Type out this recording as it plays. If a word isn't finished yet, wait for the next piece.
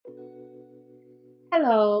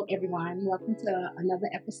Hello, everyone. Welcome to another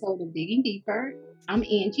episode of Digging Deeper. I'm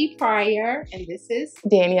Angie Pryor, and this is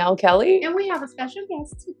Danielle Kelly. And we have a special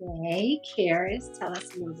guest today, Karis. Tell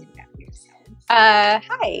us a little bit about yourself.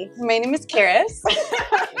 Hi, my name is Karis.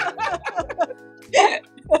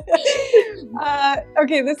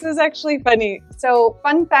 Okay, this is actually funny. So,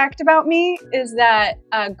 fun fact about me is that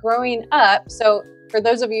growing up, so for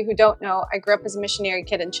those of you who don't know, I grew up as a missionary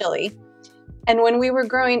kid in Chile. And when we were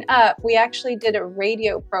growing up, we actually did a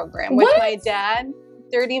radio program with my dad,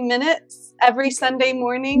 30 minutes every Sunday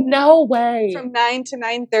morning. No way. From 9 to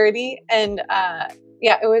 9:30. And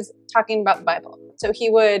it was talking about the Bible. So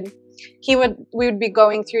we would be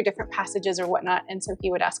going through different passages or whatnot. And so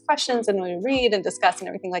he would ask questions and we would read and discuss and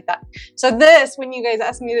everything like that. So when you guys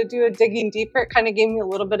asked me to do a digging deeper, it kind of gave me a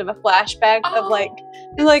little bit of a flashback of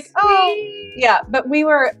but we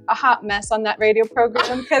were a hot mess on that radio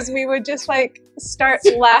program because we would just start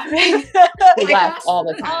laughing. We laugh all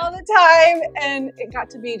the time. All the time. And it got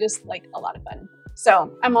to be just a lot of fun.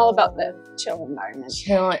 So I'm all about the chill environment.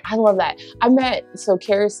 Chilling. I love that.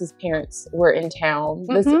 Karis's parents were in town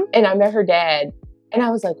and I met her dad and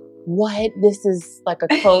I was like, what? This is like a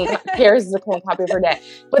clone. Karis is a clone copy of her dad.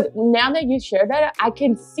 But now that you share that, I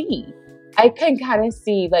can kind of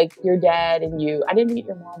see your dad and you. I didn't meet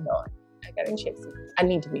your mom though. I got to chase you. I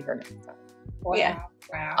need to meet her next time. Wow. Yeah.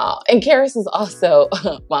 Wow. And Karis is also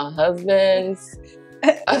my husband's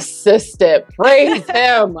assistant. Praise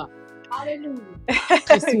him. Hallelujah.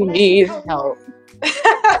 Because you need help.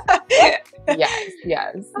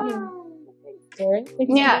 Yes. Karis, thanks for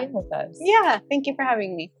being with us. Yeah, thank you for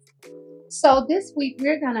having me. So this week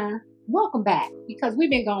we're gonna welcome back because we've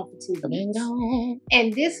been gone for 2 weeks.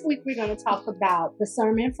 And this week we're gonna talk about the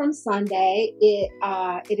sermon from Sunday.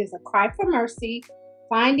 It is a cry for mercy,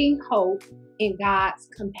 finding hope in God's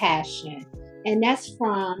compassion. And that's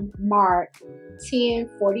from Mark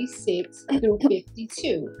 10:46 through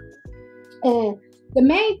 52. And the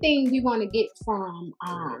main thing we want to get from,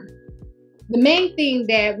 the main thing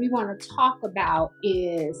that we want to talk about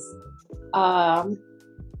is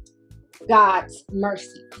God's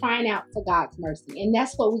mercy, crying out for God's mercy. And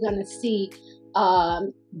that's what we're going to see.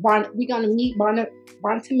 We're going to meet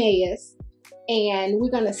Bartimaeus, and we're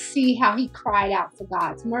going to see how he cried out for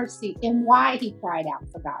God's mercy and why he cried out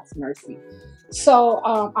for God's mercy. So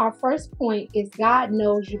our first point is God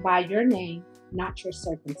knows you by your name, not your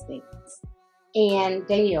circumstance. And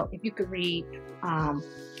Danielle, if you could read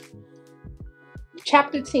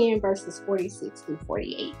chapter 10, verses 46 through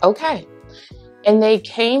 48. Okay. And they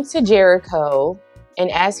came to Jericho, and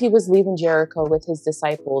as he was leaving Jericho with his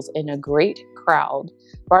disciples in a great crowd,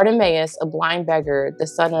 Bartimaeus, a blind beggar, the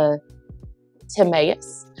son of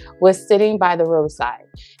Timaeus, was sitting by the roadside.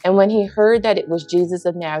 And when he heard that it was Jesus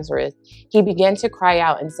of Nazareth, he began to cry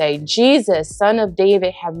out and say, Jesus, son of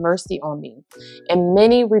David, have mercy on me. And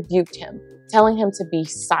many rebuked him, telling him to be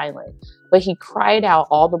silent. But he cried out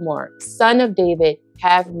all the more, Son of David,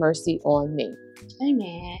 have mercy on me.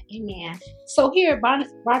 Amen. Amen. So here,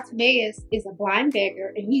 Bartimaeus is a blind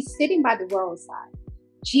beggar, and he's sitting by the roadside.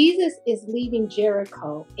 Jesus is leaving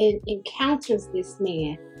Jericho and encounters this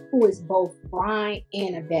man who is both blind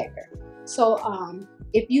and a beggar. So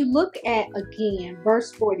if you look at, again,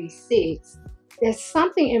 verse 46, there's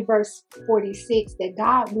something in verse 46 that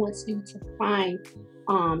God wants you to find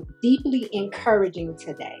deeply encouraging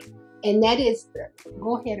today. And that is,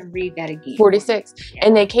 go ahead and read that again. 46. Yeah.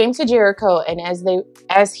 And they came to Jericho, and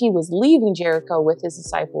as he was leaving Jericho with his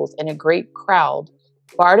disciples in a great crowd,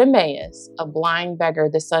 Bartimaeus, a blind beggar,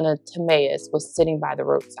 the son of Timaeus, was sitting by the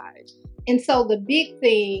roadside. And so the big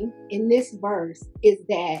thing in this verse is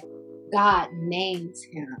that God names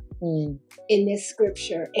him in this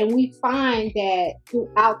scripture. And we find that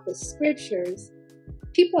throughout the scriptures,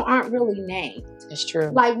 people aren't really named. It's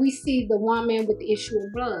true. Like we see the woman with the issue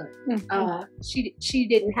of blood. She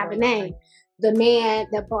didn't have a name. The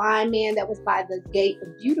blind man that was by the gate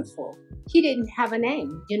of Beautiful, he didn't have a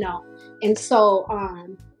name, And so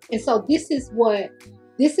this is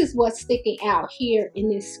what's sticking out here in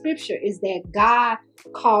this scripture is that God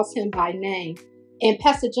calls him by name. And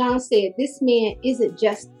Pastor Jon said, this man isn't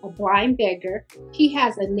just a blind beggar. He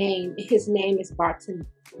has a name. His name is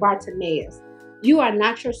Bartimaeus. You are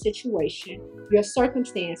not your situation, your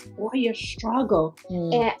circumstance, or your struggle.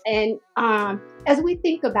 And as we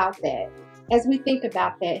think about that,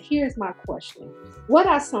 here's my question. What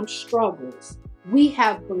are some struggles we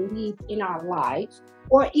have believed in our life,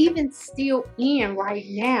 or even still in right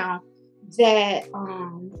now, that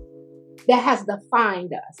has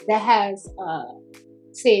defined us, that has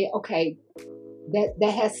said, okay,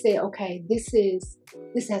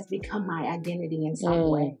 this has become my identity in some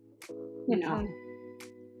way,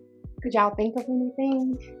 Could y'all think of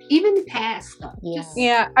anything? Even the past stuff.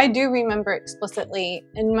 Yeah, I do remember explicitly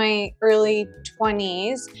in my early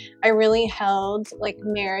 20s, I really held like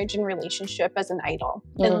marriage and relationship as an idol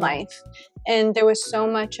in life. And there was so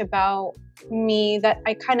much about me that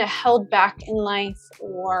I kind of held back in life,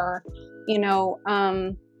 or, you know,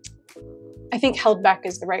 I think held back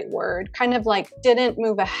is the right word, kind of like didn't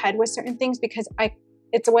move ahead with certain things because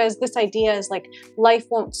it was this idea is like life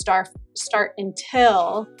won't start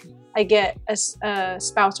until I get a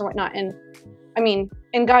spouse or whatnot. And I mean,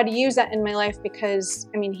 and God used that in my life because,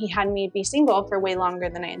 I mean, he had me be single for way longer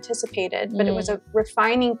than I anticipated, but it was a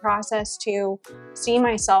refining process to see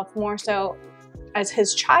myself more so as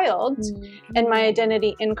his child and my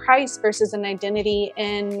identity in Christ versus an identity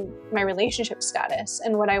in my relationship status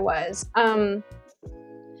and what I was. I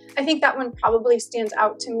think that one probably stands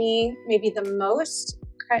out to me maybe the most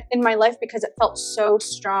in my life because it felt so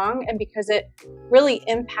strong and because it really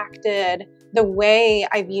impacted the way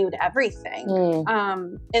I viewed everything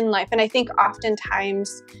in life. And I think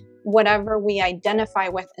oftentimes whatever we identify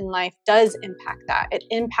with in life does impact that. It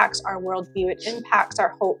impacts our worldview. It impacts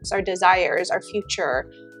our hopes, our desires, our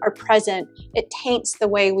future, our present. It taints the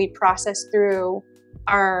way we process through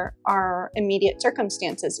our immediate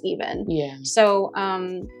circumstances even. Yeah. So,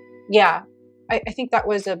 I think that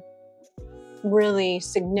was a really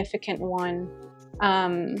significant one.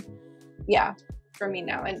 For me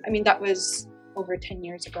now. And I mean, that was over 10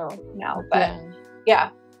 years ago now, but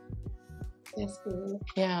yeah. That's good.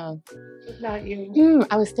 Yeah. What about you?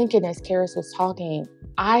 I was thinking as Karis was talking,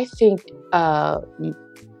 I think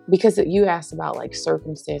because you asked about like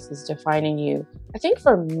circumstances defining you, I think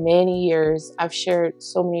for many years I've shared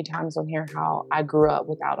so many times on here how I grew up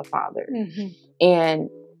without a father. And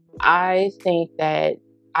I think that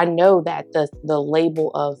I know that the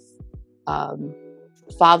label of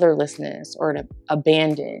fatherlessness or an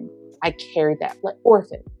abandoned, I carried that, like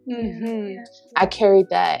orphan. I carried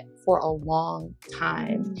that for a long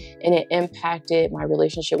time, and it impacted my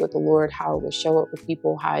relationship with the Lord, how it would show up with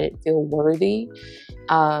people, how I didn't feel worthy,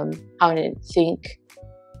 how I didn't think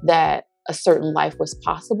that a certain life was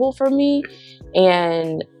possible for me.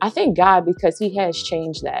 And I thank God because he has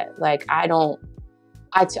changed that. Like I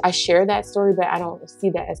share that story, but I don't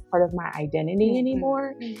see that as part of my identity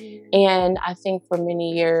anymore. And I think for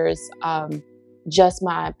many years, just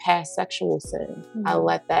my past sexual sin, I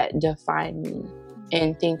let that define me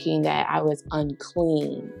in thinking that I was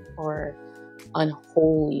unclean or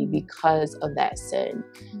unholy because of that sin.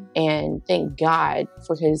 And thank God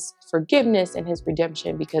for his forgiveness and his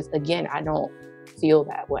redemption, because again, I don't feel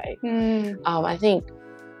that way. I think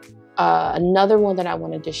another one that I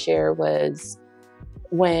wanted to share was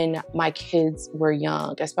when my kids were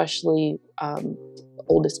young, especially the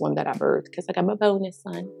oldest one that I birthed, because I got my bonus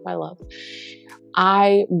son, who I love.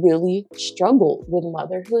 I really struggled with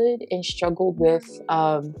motherhood and struggled with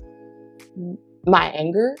my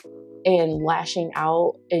anger and lashing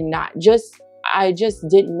out, and I just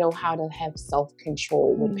didn't know how to have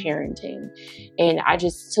self-control with parenting. And I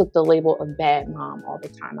just took the label of bad mom all the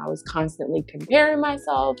time. I was constantly comparing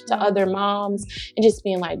myself to other moms and just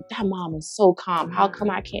being like, that mom is so calm. How come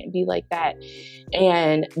I can't be like that?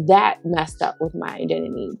 And that messed up with my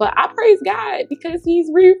identity. But I praise God because he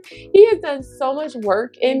has done so much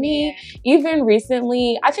work in me. Even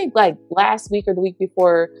recently, I think like last week or the week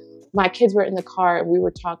before, my kids were in the car and we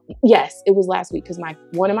were talking. Yes, it was last week because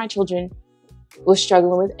one of my children was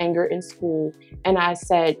struggling with anger in school. And I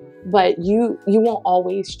said, but you won't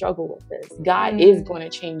always struggle with this. God is going to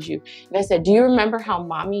change you. And I said, do you remember how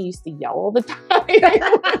mommy used to yell all the time?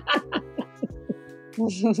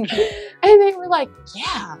 And they were like,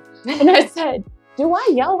 yeah. And I said, do I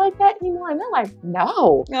yell like that anymore? And they're like,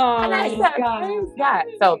 no. And I said, praise God.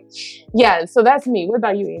 So yeah, so that's me. What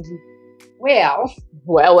about you, Angie? Well.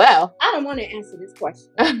 I don't want to answer this question.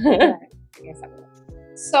 Yes, I will.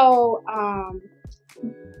 So,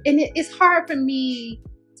 and it's hard for me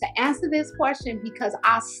to answer this question because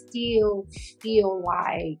I still feel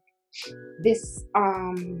like this,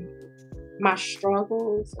 my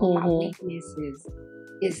struggles or my weaknesses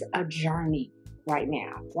is a journey right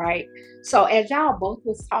now, right? So as y'all both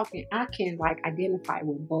was talking, I can like identify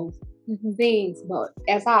with both things, but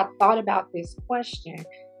as I thought about this question,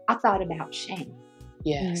 I thought about shame.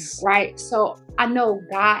 Yes. Right? So I know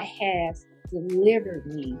God has delivered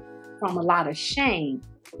me from a lot of shame,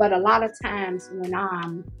 but a lot of times when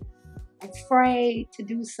I'm afraid to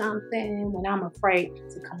do something, when I'm afraid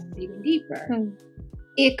to come digging deeper,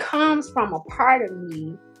 it comes from a part of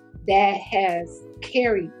me that has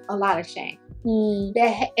carried a lot of shame.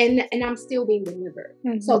 And I'm still being delivered.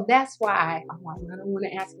 So that's why I don't want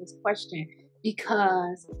to ask this question,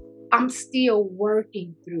 because I'm still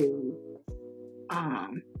working through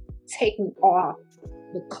taking off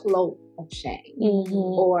the cloak of shame.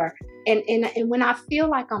 And when I feel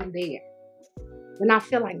like I'm there, when I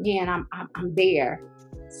feel like, man, I'm there,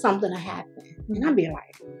 something will happen. And I'll be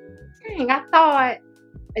like, dang, I thought.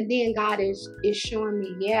 And then God is showing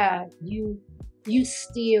me, yeah, you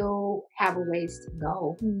still have a ways to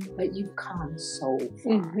go, but you've come so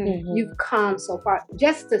far. You've come so far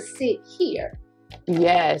just to sit here.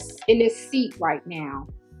 Yes. In this seat right now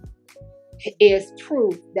is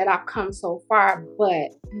proof that I've come so far.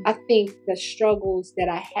 But I think the struggles that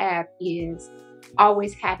I have is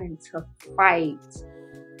always having to fight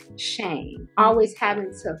shame, always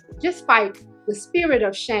having to just fight the spirit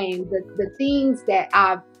of shame, the things that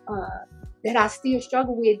that I still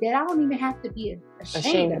struggle with that I don't even have to be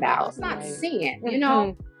ashamed about. It's not sin, you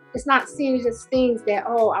know. It's not sin. It's just things that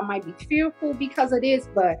I might be fearful because of this,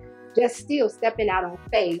 but just still stepping out on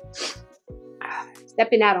faith,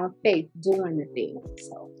 doing the thing.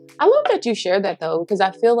 So I love that you shared that though, because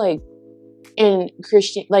I feel like in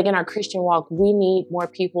our Christian walk, we need more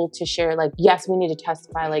people to share. Like, yes, we need to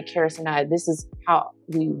testify. Like Karis and I, this is how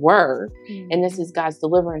we were, and this is God's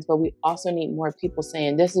deliverance. But we also need more people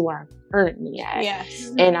saying, "This is where I'm currently at,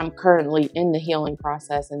 and I'm currently in the healing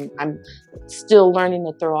process, and I'm still learning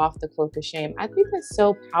to throw off the cloak of shame." I think that's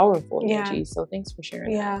so powerful, Angie. So thanks for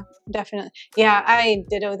sharing. Yeah, definitely. Yeah, I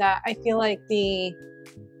ditto that. I feel like the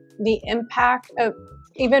impact of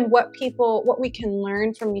even what we can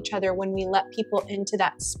learn from each other when we let people into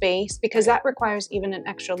that space, because that requires even an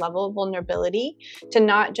extra level of vulnerability to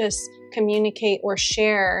not just communicate or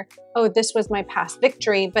share, oh, this was my past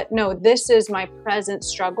victory, but no, this is my present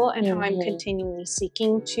struggle and how I'm continually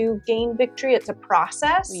seeking to gain victory. It's a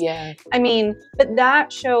process. Yeah. I mean, but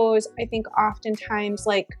that shows, I think oftentimes,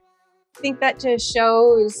 like, I think that just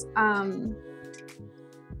shows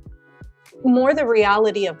more the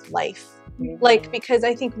reality of life. Like, because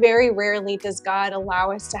I think very rarely does God allow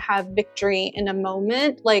us to have victory in a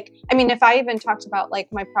moment. Like, I mean, if I even talked about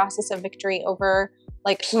like my process of victory over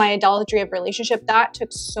like my idolatry of relationship, that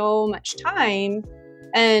took so much time.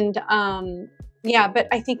 And but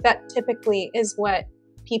I think that typically is what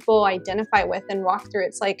people identify with and walk through.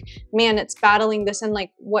 It's like, man, it's battling this, and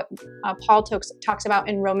like what Paul talks about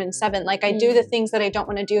in Romans 7. Like, I do the things that I don't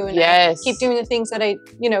want to do, and I keep doing the things that I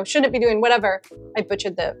shouldn't be doing. Whatever. I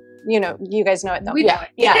butchered the. You guys know it though.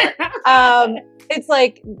 It's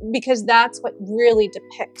like, because that's what really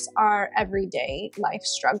depicts our everyday life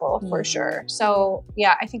struggle for sure. So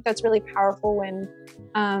yeah, I think that's really powerful when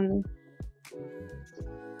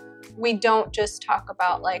we don't just talk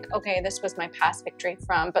about like, okay, this was my past victory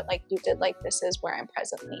from, but like you did, like, this is where I'm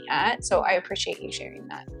presently at. So I appreciate you sharing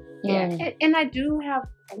that. Yeah. And I do have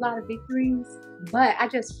a lot of victories, but I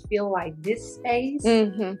just feel like this space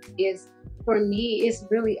is, for me, it's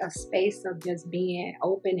really a space of just being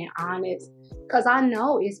open and honest. Because I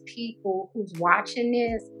know it's people who's watching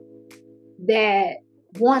this that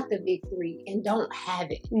want the victory and don't have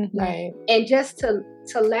it. Right. And just to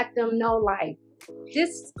let them know, like,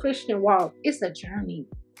 this Christian walk, it's a journey.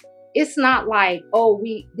 It's not like,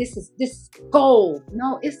 this is goal.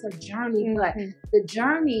 No, it's a journey. But the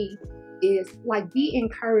journey is like, be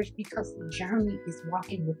encouraged, because the journey is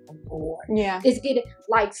walking with the Lord. Yeah. It's getting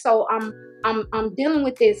like, so I'm dealing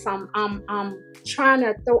with this. I'm trying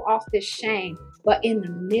to throw off this shame, but in the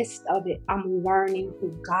midst of it, I'm learning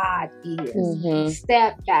who God is.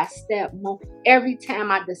 Step by step. Every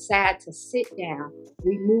time I decide to sit down,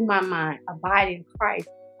 renew my mind, abide in Christ,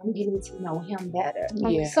 I'm getting to know Him better.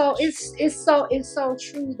 Yeah. So it's so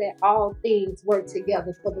true that all things work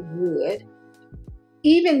together for the good.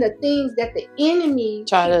 Even the things that the enemy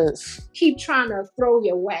keep trying to throw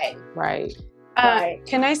your way. Right.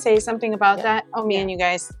 Can I say something about that? Oh man, you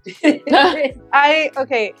guys. I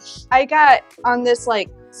got on this like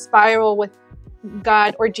spiral with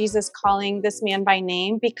God or Jesus calling this man by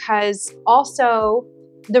name, because also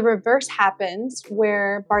the reverse happens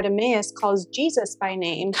where Bartimaeus calls Jesus by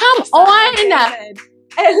name. Come on!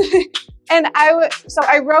 And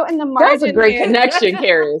I wrote in the margin. That's a great connection,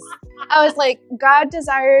 Karis. I was like, God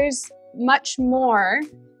desires much more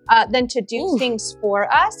than to do things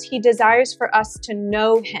for us. He desires for us to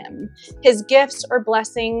know Him. His gifts or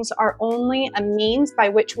blessings are only a means by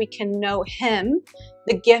which we can know Him,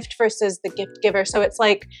 the gift versus the gift giver. So it's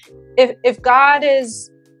like, if God is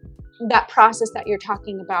that process that you're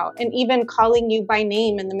talking about, and even calling you by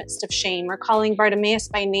name in the midst of shame, or calling Bartimaeus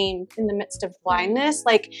by name in the midst of blindness,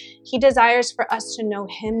 like, He desires for us to know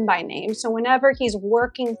Him by name. So whenever He's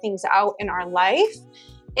working things out in our life,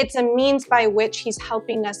 it's a means by which he's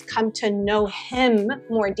helping us come to know him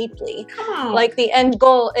more deeply. Come on. Like the end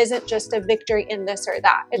goal isn't just a victory in this or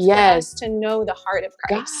that. It's for us to know the heart of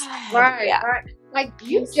Christ. God. Right, Yeah. right. Like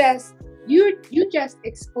you just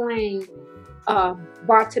explained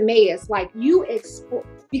Bartimaeus, like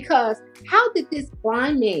because how did this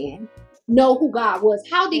blind man know who God was?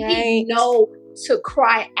 How did he know to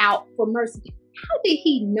cry out for mercy? How did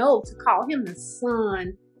he know to call him the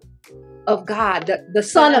son of God, the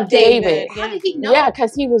son of David? How did he know? Yeah,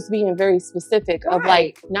 because he was being very specific of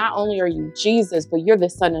like, not only are you Jesus, but you're the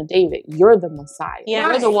son of David. You're the Messiah.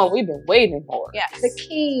 Yeah. You're the one we've been waiting for. Yes. The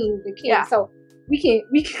king. Yeah. So we can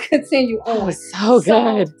continue on. Oh, so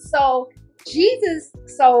good. So Jesus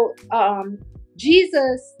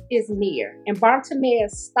is near, and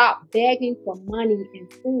Bartimaeus stopped begging for money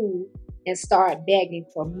and food and started begging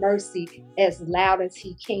for mercy as loud as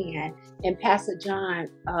he can. And Pastor Jon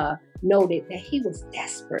noted that he was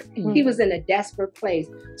desperate. Mm-hmm. He was in a desperate place.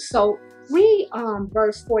 So read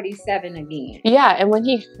verse 47 again. Yeah, and when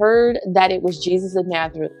he heard that it was Jesus of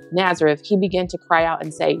Nazareth, he began to cry out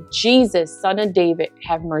and say, "Jesus, son of David,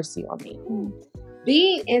 have mercy on me."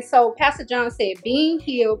 And so Pastor Jon said, being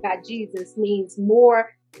healed by Jesus means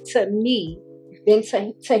more to me than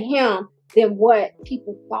to him than what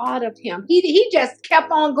people thought of him. He just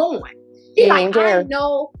kept on going. He like, I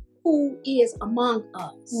know who is among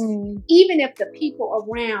us. Even if the people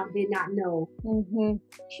around did not know,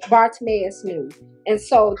 Bartimaeus knew. And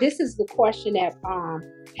so this is the question that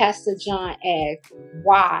Pastor Jon asked.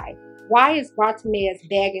 Why? Why is Bartimaeus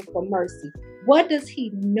begging for mercy? What does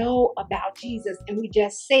he know about Jesus? And we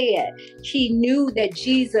just said he knew that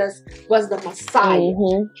Jesus was the Messiah.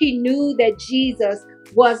 He knew that Jesus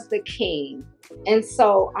was the King. And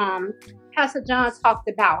so Pastor Jon talked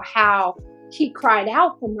about how he cried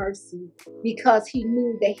out for mercy because he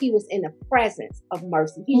knew that he was in the presence of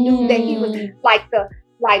mercy. He knew that he was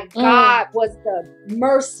like God was the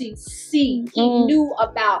mercy seat. He knew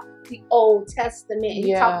about the Old Testament. And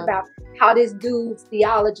he talked about how this dude's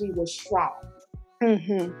theology was strong.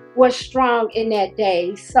 Was strong in that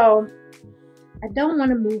day. So I don't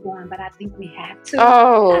want to move on, but I think we have to.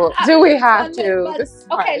 Oh, do we have to?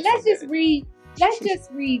 Okay, let's just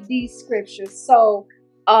read these scriptures. So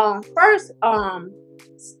first,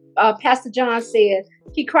 Pastor Jon said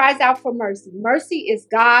he cries out for mercy. Mercy is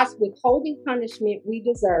God's withholding punishment we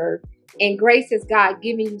deserve, and grace is God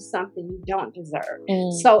giving you something you don't deserve.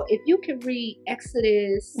 So if you can read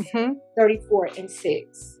Exodus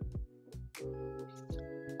 34:6.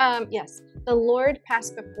 Yes. The Lord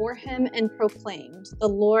passed before him and proclaimed, the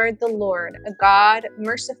Lord, a God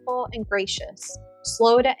merciful and gracious,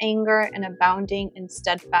 slow to anger and abounding in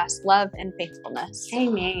steadfast love and faithfulness.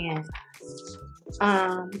 Amen.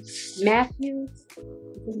 Matthew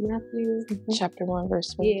chapter 1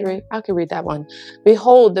 verse 23. I could read that one.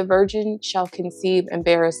 Behold, the virgin shall conceive and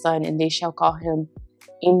bear a son, and they shall call him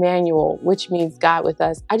Emmanuel, which means God with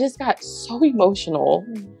us. I just got so emotional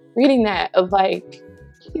reading that, of like,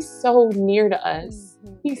 he's so near to us.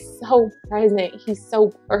 He's so present. He's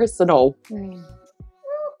so personal.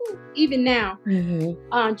 Even now,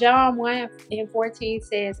 John 1:14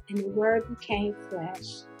 says, and the word became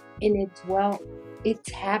flesh, and it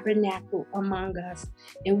tabernacled among us,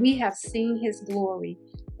 and we have seen his glory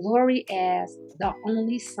as the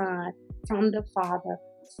only Son from the Father,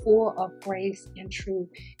 full of grace and truth.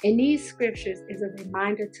 And these scriptures is a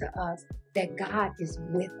reminder to us that God is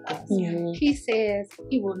with us. He says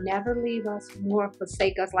he will never leave us nor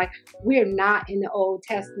forsake us. Like, we're not in the Old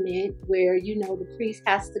Testament where, the priest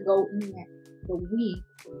has to go in, but we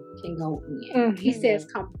can go in. He says,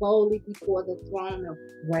 come boldly before the throne of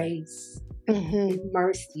grace and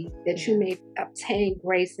mercy, that you may obtain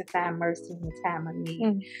grace and find mercy in the time of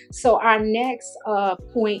need. So our next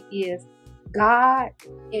point is, God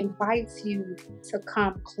invites you to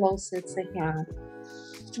come closer to him.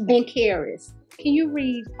 And Karis, can you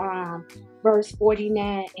read verse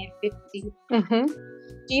 49 and 50?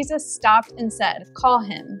 Jesus stopped and said, call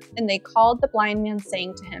him. And they called the blind man,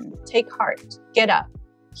 saying to him, take heart, get up.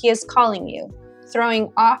 He is calling you.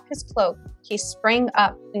 Throwing off his cloak, he sprang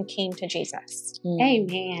up and came to Jesus.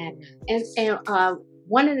 Amen. And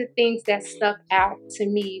one of the things that stuck out to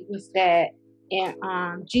me was that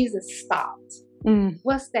Jesus stopped.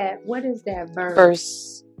 What's that? What is that verse?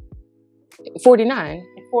 Verse 49.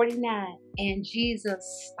 49. And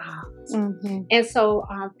Jesus stopped. And so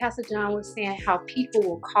Pastor Jon was saying how people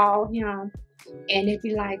will call him and they'd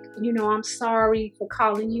be like, I'm sorry for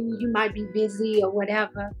calling you. You might be busy or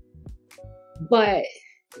whatever. But,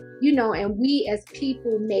 and we as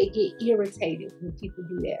people may get irritated when people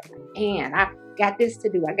do that. And I got this to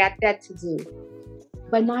do. I got that to do.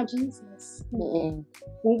 but not Jesus. When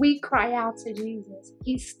we cry out to Jesus,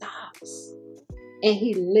 he stops and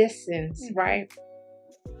he listens, right?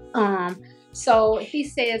 So he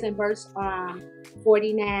says in verse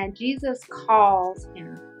 49, Jesus calls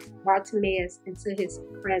him, Bartimaeus, into his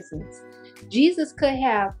presence. Jesus could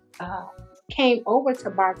have came over to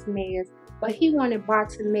Bartimaeus, but he wanted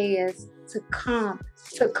Bartimaeus to come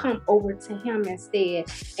over to him instead.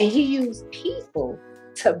 And he used people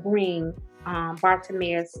to bring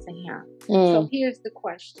Bartimaeus to him. So here's the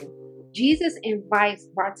question. Jesus invites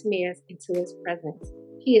Bartimaeus into his presence.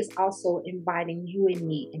 He is also inviting you and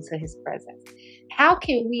me into his presence. How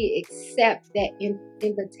can we accept that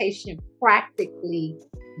invitation practically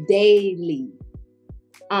daily?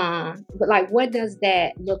 But like, what does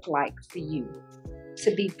that look like for you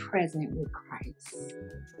to be present with Christ?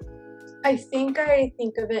 I think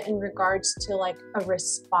of it in regards to like a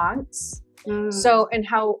response. So, and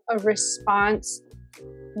how a response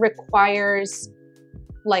requires,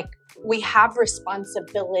 like, we have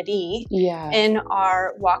responsibility in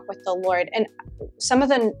our walk with the Lord. And some of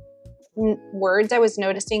the words I was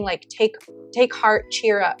noticing, like take heart,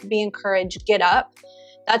 cheer up, be encouraged, get up.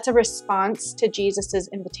 That's a response to Jesus's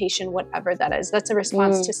invitation, whatever that is. That's a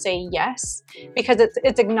response to say yes, because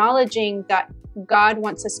it's acknowledging that God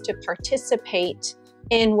wants us to participate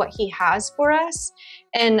in what he has for us.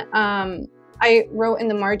 And I wrote in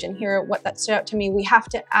the margin here what that stood out to me. We have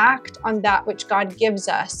to act on that which God gives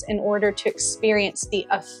us in order to experience the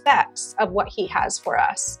effects of what he has for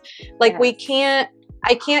us. Like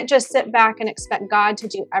I can't just sit back and expect God to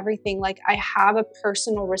do everything. Like, I have a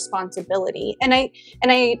personal responsibility. And I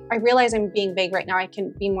realize I'm being vague right now. I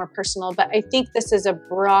can be more personal, but I think this is a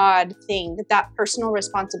broad thing. That personal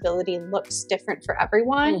responsibility looks different for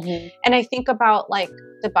everyone. And I think about like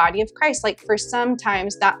the body of Christ. Like, for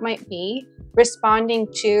sometimes that might be responding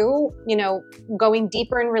to, going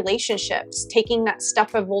deeper in relationships, taking that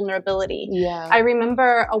step of vulnerability. I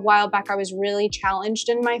remember a while back, I was really challenged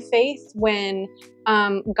in my faith when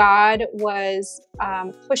God was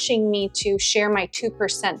pushing me to share my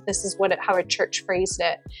 2%. This is how a church phrased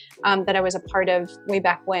it, that I was a part of way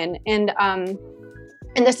back when.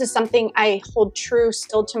 And this is something I hold true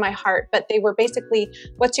still to my heart, but they were basically,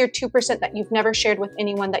 what's your 2% that you've never shared with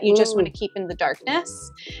anyone that you just want to keep in the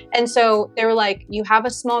darkness? And so they were like, you have a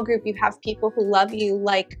small group, you have people who love you,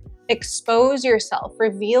 like, expose yourself,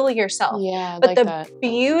 reveal yourself. But the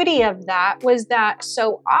beauty of that was that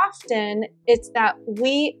so often it's that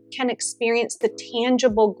we can experience the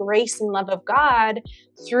tangible grace and love of God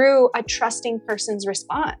through a trusting person's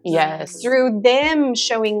response. Through them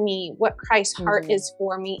showing me what Christ's heart is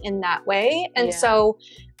for me in that way. And so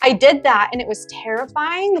I did that, and it was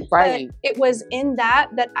terrifying. But it was in that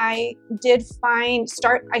I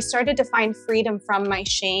started to find freedom from my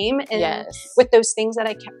shame and with those things that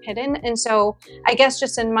I kept hidden. And so I guess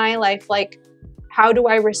just in my life, like, how do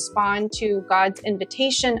I respond to God's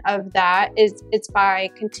invitation of that? It's by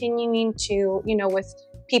continuing to, with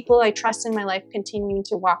people I trust in my life, continuing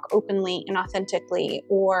to walk openly and authentically,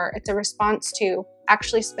 or it's a response to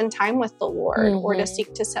actually spend time with the Lord or to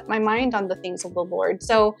seek to set my mind on the things of the Lord.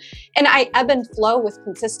 So, and I ebb and flow with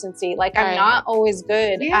consistency. Like, I'm not always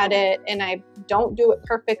good at it, and I don't do it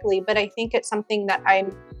perfectly, but I think it's something that I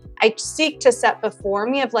seek to set before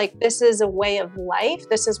me of like, this is a way of life.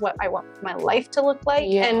 This is what I want my life to look like.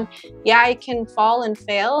 And I can fall and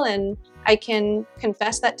fail, and I can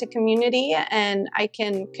confess that to community, and I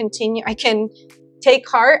can continue. I can take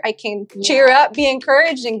heart. I can cheer up, be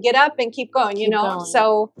encouraged, and get up and keep going, going.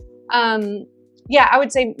 So, I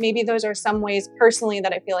would say maybe those are some ways personally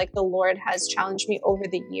that I feel like the Lord has challenged me over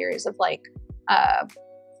the years of like,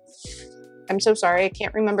 I'm so sorry, I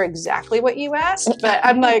can't remember exactly what you asked, but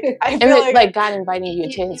I'm like, I feel like God inviting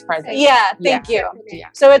you to his presence. Thank you.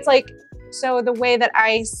 So it's like, so the way that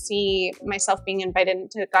I see myself being invited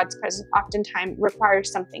into God's presence oftentimes requires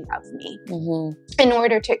something of me in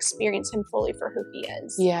order to experience him fully for who he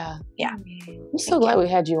is. I'm so glad we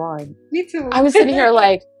had you on. Me too. I was sitting here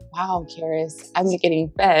like, wow, Karis, I'm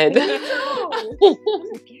getting fed.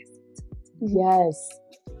 Yes.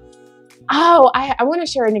 Oh, I want to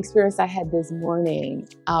share an experience I had this morning.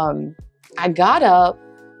 I got up,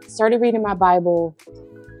 started reading my Bible,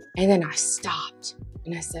 and then I stopped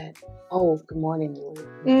and I said, oh, good morning, Lord.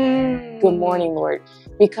 Good morning, Lord.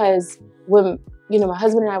 Because when, my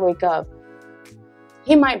husband and I wake up,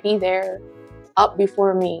 he might be there up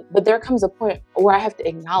before me, but there comes a point where I have to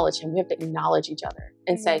acknowledge him. We have to acknowledge each other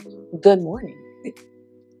and say, good morning.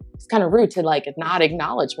 It's kind of rude to like not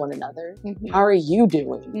acknowledge one another. How are you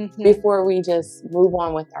doing? Before we just move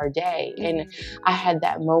on with our day. And I had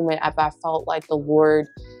that moment I felt like the Lord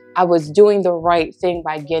I was doing the right thing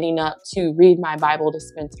by getting up to read my Bible, to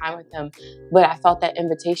spend time with him. But I felt that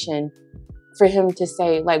invitation for him to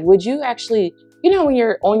say, like, would you actually, when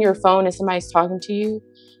you're on your phone and somebody's talking to you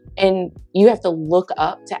and you have to look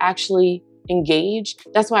up to actually engage.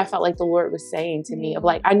 That's why I felt like the Lord was saying to me of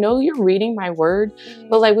like, I know you're reading my word,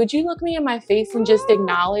 but like, would you look me in my face and just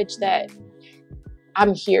acknowledge that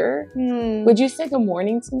I'm here? Would you say good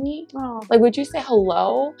morning to me? Like, would you say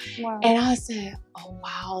hello? Wow. And I said, oh,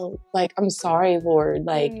 wow. Like, I'm sorry, Lord.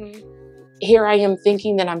 Like, here I am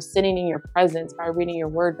thinking that I'm sitting in your presence by reading your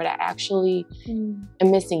word, but I actually am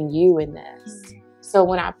missing you in this. So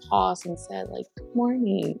when I paused and said, like, good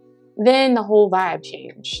morning, then the whole vibe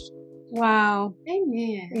changed. Wow.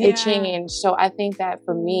 Amen. It changed. So I think that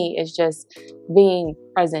for me, it's just being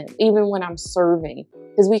present, even when I'm serving.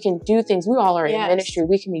 Because we can do things, we all are in ministry,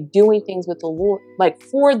 we can be doing things with the Lord, like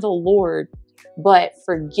for the Lord, but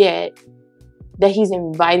forget that he's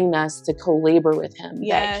inviting us to co-labor with him.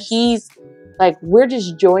 That he's like, we're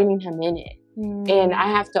just joining him in it. And I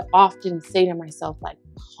have to often say to myself, like,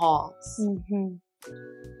 pause.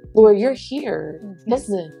 Lord, you're here. This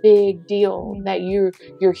is a big deal that you're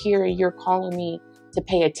here and you're calling me to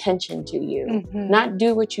pay attention to you. Not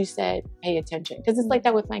do what you said, pay attention. Because it's like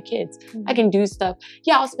that with my kids. I can do stuff.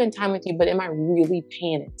 Yeah, I'll spend time with you, but am I really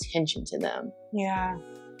paying attention to them? Yeah.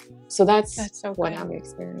 So that's so what good. I'm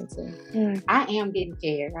experiencing. I am getting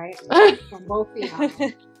fed, right? From both of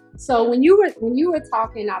y'all. So when you were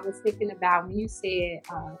talking, I was thinking about when you said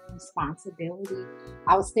responsibility.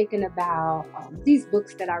 I was thinking about these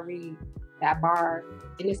books that I read that bar,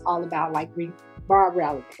 and it's all about like bar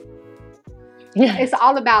relevant. It's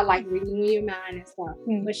all about like renewing your mind and stuff.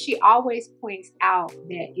 But she always points out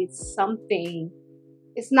that it's something.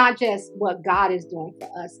 It's not just what God is doing for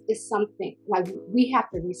us. It's something like we have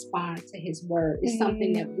to respond to his word. It's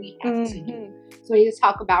something that we have to do. So when you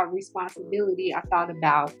talk about responsibility, I thought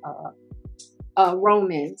about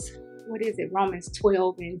Romans. What is it? Romans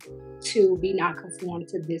 12:2. Be not conformed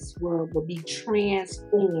to this world, but be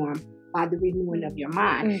transformed by the renewing of your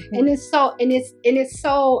mind. And it's so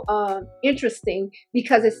interesting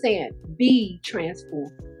because it's saying be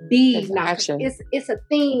transformed. Be not action. It's a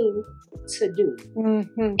thing to do.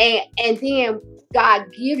 And then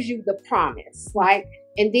God gives you the promise, right?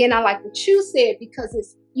 And then I like what you said, because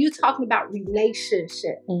it's you talking about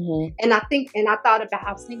relationship. And I was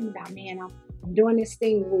thinking about, man, I'm doing this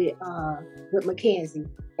thing with Mackenzie,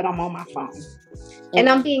 but I'm on my phone. And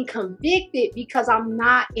I'm being convicted because I'm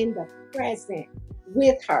not in the present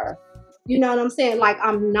with her. You know what I'm saying? Like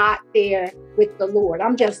I'm not there with the Lord.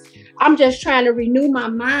 I'm just trying to renew my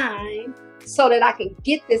mind so that I can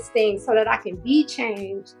get this thing, so that I can be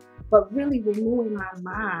changed. But really renewing my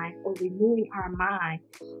mind or renewing our mind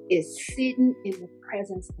is sitting in the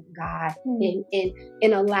presence of God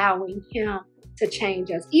and allowing him to change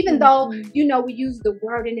us. Even though, we use the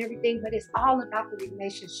word and everything, but it's all about the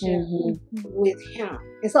relationship with him.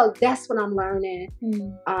 And so that's what I'm learning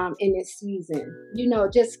in this season.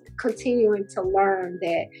 Just continuing to learn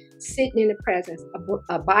that sitting in the presence,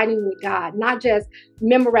 abiding with God, not just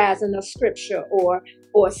memorizing a scripture or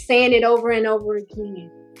saying it over and over again,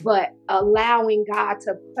 but allowing God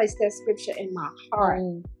to place that scripture in my heart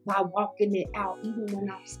by walking it out, even when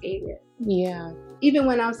I'm scared. Yeah. Even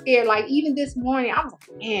when I'm scared, like even this morning, I was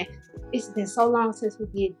like, man, it's been so long since we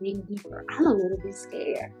did Dig Deeper. I'm a little bit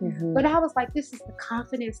scared. But I was like, this is the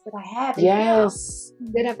confidence that I have in him.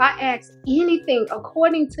 That if I ask anything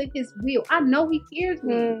according to his will, I know he hears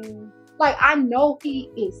me. Like, I know he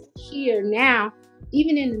is here now,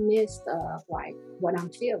 even in the midst of like what I'm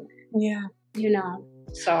feeling. Yeah.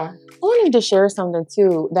 So I wanted to share something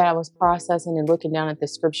too that I was processing and looking down at the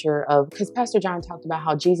scripture of, because Pastor Jon talked about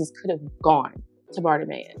how Jesus could have gone to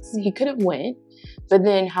Bartimaeus. He could have went, but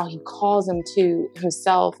then how he calls him to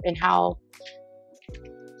himself, and how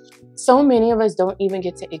so many of us don't even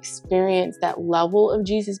get to experience that level of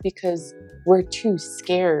Jesus because we're too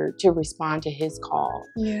scared to respond to his call.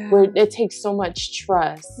 Where it takes so much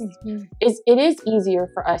trust. It is easier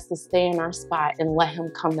for us to stay in our spot and let him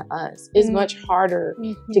come to us. It's much harder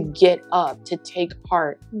to get up, to take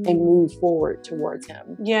heart and move forward towards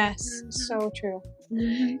him. Yes, so true.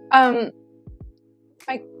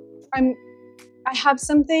 I have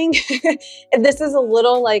something. This is a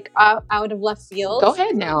little like out of left field. Go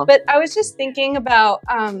ahead now. But I was just thinking about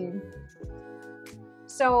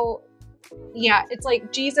it's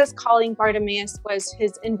like Jesus calling Bartimaeus was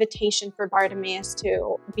his invitation for Bartimaeus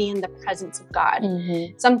to be in the presence of God.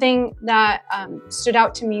 Something that stood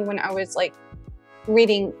out to me when I was like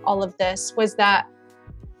reading all of this was that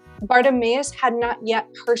Bartimaeus had not yet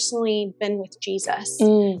personally been with Jesus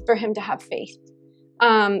for him to have faith.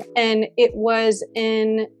 And it was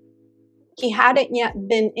he hadn't yet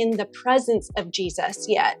been in the presence of Jesus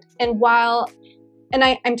yet. And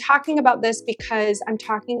I'm talking about this because I'm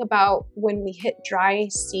talking about when we hit dry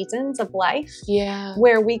seasons of life,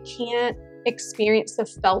 where we can't experience the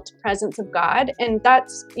felt presence of God. And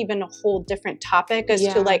that's even a whole different topic as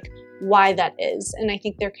to like why that is. And I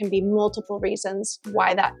think there can be multiple reasons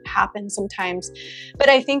why that happens sometimes. But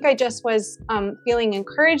I think I just was feeling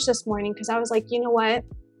encouraged this morning because I was like, you know what?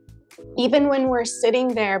 Even when we're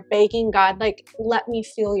sitting there begging God, like, let me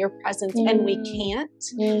feel your presence, and we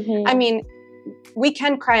can't. I mean, we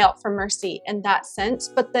can cry out for mercy in that sense,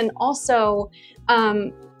 but then also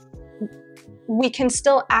we can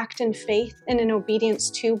still act in faith and in obedience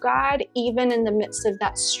to God, even in the midst of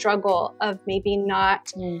that struggle of maybe not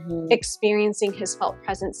experiencing his felt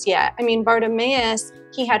presence yet. I mean, Bartimaeus,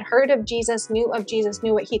 he had heard of Jesus, knew what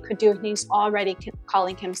he could do, and he's already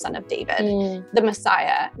calling him Son of David, the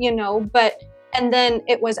Messiah, you know, and then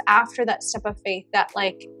it was after that step of faith that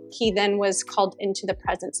like he then was called into the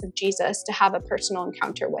presence of Jesus to have a personal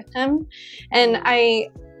encounter with him. And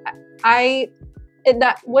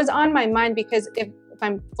that was on my mind because if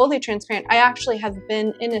I'm fully transparent, I actually have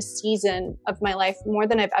been in a season of my life more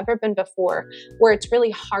than I've ever been before, where it's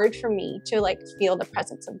really hard for me to like feel the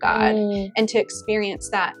presence of God and to experience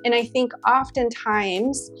that. And I think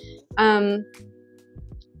oftentimes,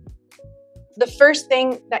 the first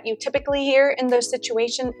thing that you typically hear in those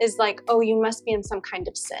situations is like, oh, you must be in some kind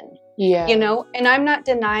of sin, you know? And I'm not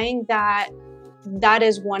denying that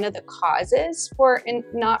is one of the causes for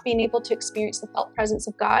not being able to experience the felt presence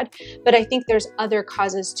of God. But I think there's other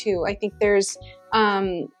causes too. I think there's,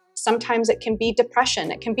 sometimes it can be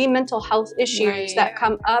depression. It can be mental health issues that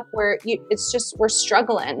come up where we're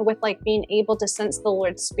struggling with like being able to sense the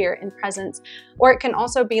Lord's Spirit and presence. Or it can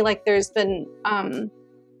also be like there's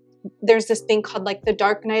this thing called like the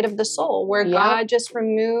dark night of the soul, where God just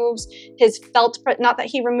removes his felt, not that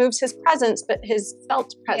he removes his presence, but his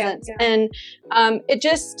felt presence. And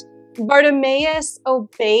Bartimaeus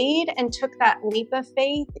obeyed and took that leap of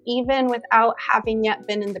faith, even without having yet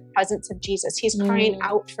been in the presence of Jesus. He's crying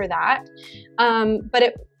out for that.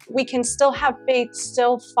 But we can still have faith,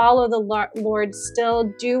 still follow the Lord,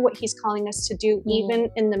 still do what he's calling us to do,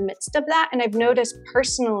 even in the midst of that. And I've noticed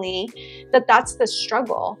personally that that's the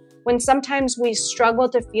struggle. When sometimes we struggle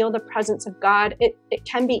to feel the presence of God, it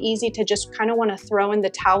can be easy to just kind of want to throw in the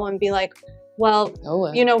towel and be like, well,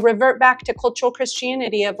 you know, revert back to cultural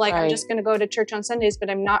Christianity of like, I'm just going to go to church on Sundays,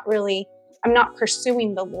 but I'm not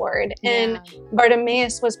pursuing the Lord. And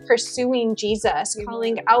Bartimaeus was pursuing Jesus,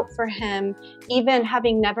 calling out for him, even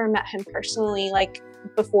having never met him personally, like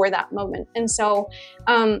before that moment. And so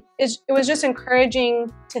it was just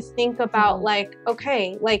encouraging to think about like,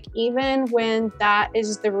 okay, like even when that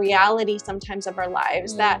is the reality sometimes of our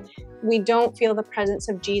lives, that we don't feel the presence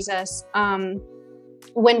of Jesus,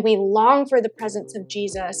 when we long for the presence of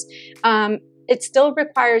Jesus, it still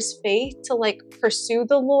requires faith to like pursue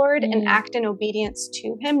the Lord and act in obedience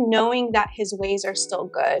to him, knowing that his ways are still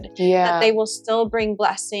good, that they will still bring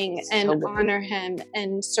blessing and honor him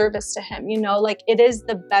and service to him, you know, like it is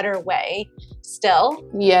the better way still.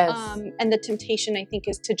 And the temptation, I think,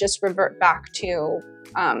 is to just revert back to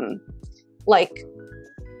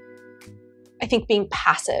I think being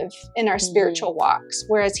passive in our spiritual walks,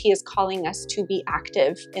 whereas he is calling us to be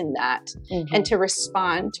active in that and to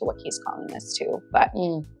respond to what he's calling us to. But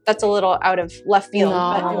that's a little out of left field,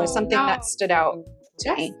 but it was something that stood out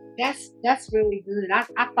to me. That's really good.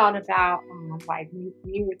 I thought about, like when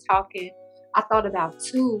you were talking, I thought about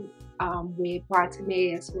too, with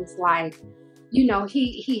Bartimaeus was like, you know,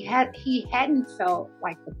 he hadn't felt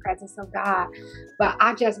like the presence of God, but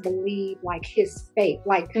I just believe like his faith,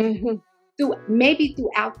 like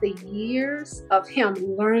throughout the years of him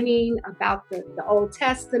learning about the Old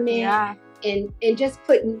Testament and just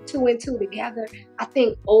putting two and two together, I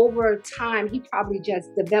think over time he probably just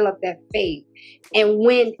developed that faith. And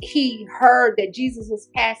when he heard that Jesus was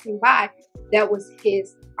passing by, that was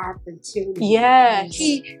his opportunity. Yes.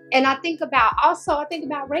 And I think about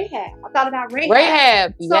Rahab. I thought about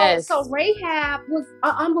Rahab. So Rahab was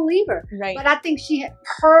an unbeliever. Right. But I think she had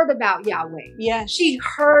heard about Yahweh. Yeah. She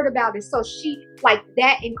heard about it. So she, like,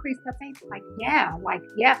 that increased her faith. Like,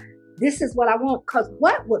 this is what I want. Because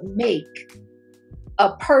what would make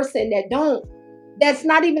a person that's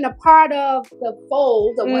not even a part of the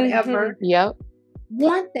fold or whatever,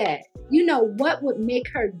 want that? You know, what would make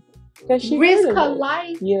her risk her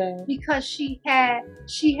life? Because she had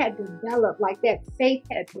developed, like, that faith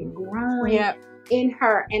had been growing in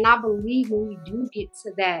her. And I believe when we do get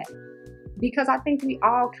to because I think we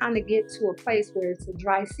all kind of get to a place where it's a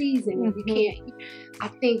dry season and we can't. I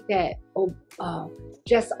think that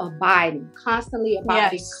just abiding, constantly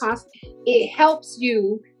abiding, it helps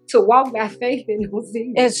you to walk by faith in those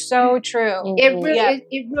seasons. It's so true.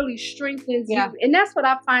 It really strengthens you, and that's what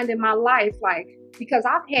I find in my life. Like, because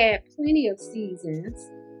I've had plenty of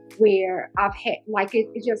seasons where I've had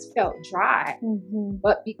it just felt dry,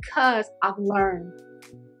 but because I've learned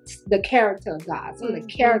the character of God, the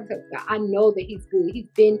character of God, I know that He's good.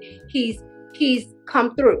 He's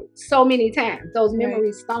come through so many times. Those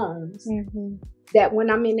memory stones. That when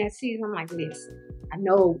I'm in that season, I'm like, listen, I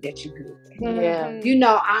know that you're good. Yeah. You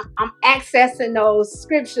know, I'm accessing those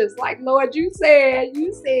scriptures like, Lord, you said.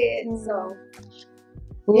 So,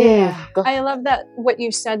 yeah. I love that what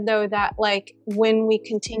you said, though, that like when we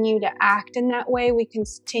continue to act in that way, we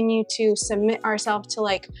continue to submit ourselves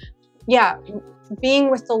to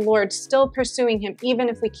being with the Lord, still pursuing Him, even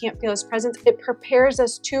if we can't feel His presence. It prepares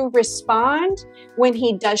us to respond when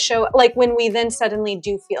He does show up. Like when we then suddenly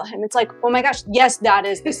do feel Him, it's like, oh my gosh, yes, that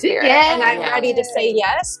is the Spirit. And I'm ready to say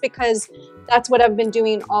yes, because that's what I've been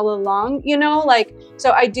doing all along, you know, like,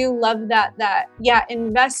 so I do love that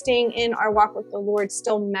investing in our walk with the Lord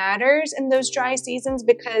still matters in those dry seasons,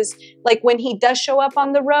 because like when He does show up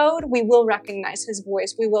on the road, we will recognize His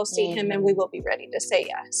voice, we will see Him, and we will be ready to say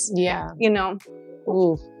yes. Yeah. You know?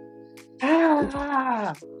 Ooh.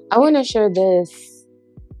 I want to share this.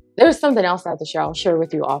 There's something else I have to share. I'll share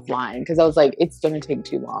with you offline, because I was like, it's going to take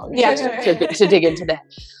too long to dig into that.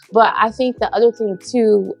 But I think the other thing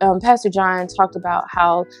too, Pastor Jon talked about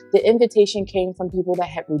how the invitation came from people that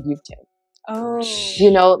had rebuked Him. Oh, you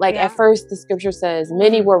know, like at first the scripture says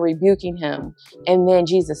many were rebuking Him, and then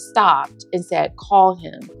Jesus stopped and said, call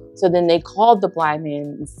him. So then they called the blind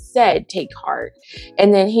man and said, take heart.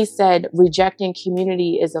 And then He said, rejecting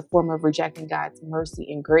community is a form of rejecting God's mercy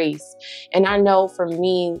and grace. And I know for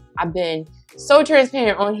me, I've been so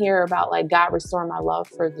transparent on here about like God restoring my love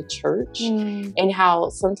for the church, and how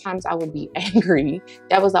sometimes I would be angry.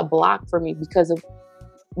 That was a block for me because of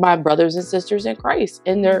my brothers and sisters in Christ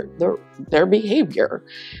and their behavior.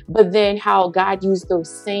 But then how God used those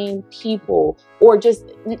same people, or just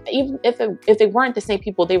even if they weren't the same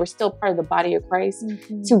people, they were still part of the body of Christ,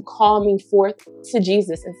 to call me forth to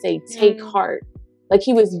Jesus and say, take heart. Like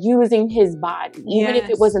He was using His body, even if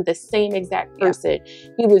it wasn't the same exact person,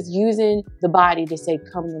 He was using the body to say,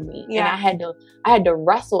 come to me. And I had to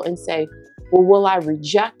wrestle and say, well, will I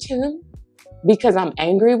reject Him because I'm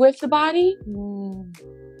angry with the body?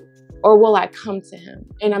 Or will I come to Him?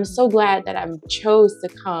 And I'm so glad that I chose to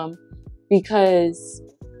come, because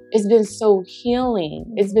it's been so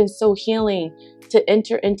healing. It's been so healing to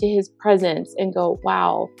enter into His presence and go,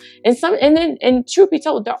 wow. And truth be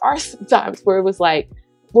told, there are some times where it was like,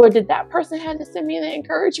 Lord, did that person have to send me the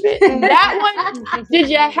encouragement? That one, did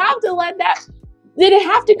you have to did it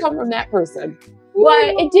have to come from that person?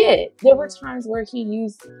 But it did. There were times where He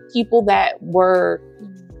used people that were,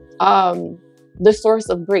 the source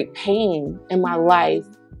of great pain in my life,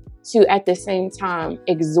 to at the same time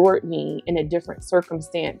exhort me in a different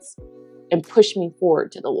circumstance and push me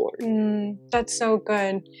forward to the Lord. That's so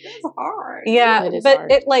good. It's hard. Yeah, but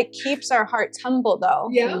it like keeps our hearts humble though,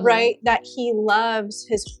 right? That He loves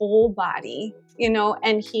His whole body, you know,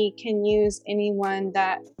 and He can use anyone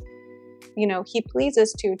that, you know, He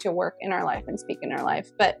pleases to work in our life and speak in our life.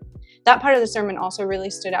 But that part of the sermon also really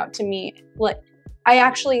stood out to me. Like, I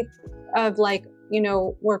actually of like, you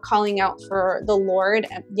know, we're calling out for the Lord,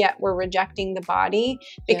 yet we're rejecting the body,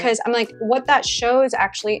 because I'm like, what that shows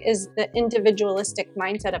actually is the individualistic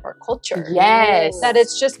mindset of our culture. Yes. That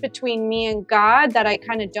it's just between me and God, that I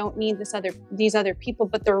kind of don't need these other people.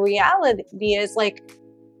 But the reality is, like,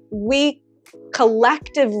 we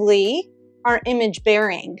collectively are image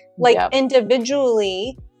bearing. Like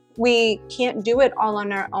individually, we can't do it all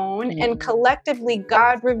on our own. And collectively,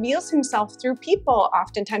 God reveals Himself through people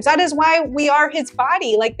oftentimes. That is why we are His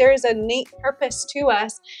body. Like, there is a innate purpose to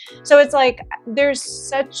us. So it's like,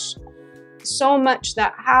 there's so much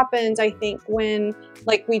that happens, I think, when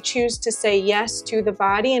like we choose to say yes to the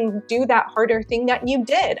body and do that harder thing that you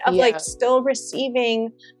did of like still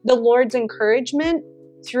receiving the Lord's encouragement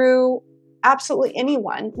through absolutely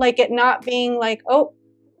anyone. Like, it not being like, oh,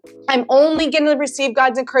 I'm only going to receive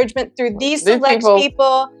God's encouragement through these select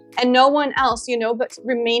people and no one else, you know, but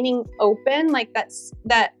remaining open, like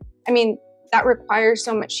that requires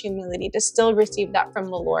so much humility to still receive that from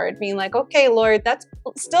the Lord, being like, okay, Lord, that's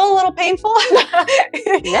still a little painful,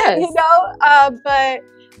 you know,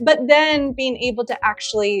 but then being able to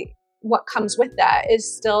actually, what comes with that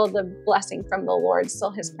is still the blessing from the Lord, still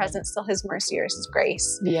His presence, still His mercy or His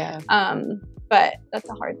grace. but that's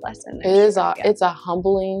a hard lesson. It's a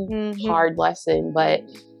humbling, hard lesson, but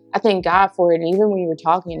I thank God for it. And even when you were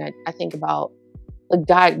talking, I think about, like,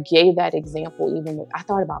 God gave that example. Even I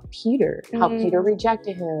thought about Peter, how Peter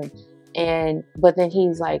rejected him, but then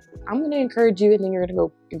he's like, I'm going to encourage you, and then you're going to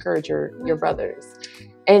go encourage your brothers.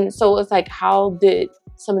 And so it's like, how did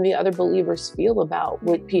some of the other believers feel about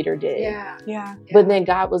what Peter did? Yeah. But then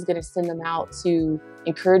God was going to send them out to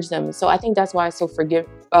encourage them. So I think that's why it's so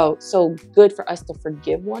good for us to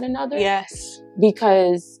forgive one another. Yes.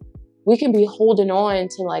 Because we can be holding on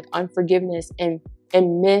to like unforgiveness and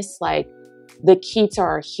miss like the key to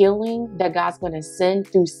our healing that God's going to send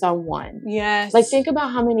through someone. Yes. Like, think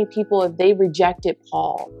about how many people, if they rejected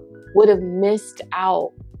Paul, would have missed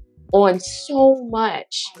out on so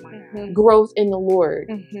much growth in the Lord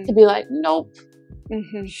to be like, nope,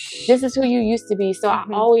 this is who you used to be. So I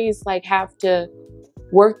always like have to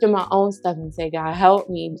work through my own stuff and say, God, help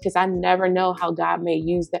me, because I never know how God may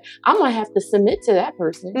use that. I might have to submit to that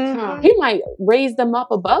person. He might raise them up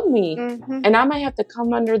above me, and I might have to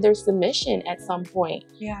come under their submission at some point.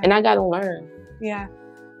 And I got to learn. Yeah.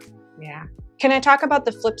 Can I talk about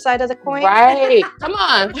the flip side of the coin? Right. Come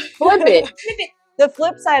on, flip it. The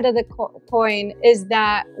flip side of the coin is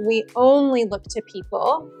that we only look to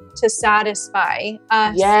people to satisfy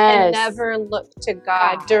us and never look to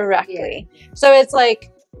God directly. So it's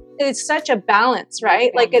like, it's such a balance,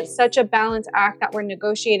 right? Like, it's such a balance act that we're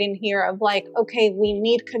negotiating here of like, okay, we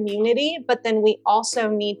need community, but then we also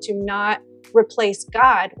need to not replace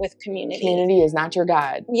God with community. Community is not your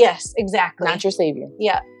God. Yes, exactly. Not your savior.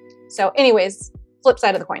 Yeah. So anyways, flip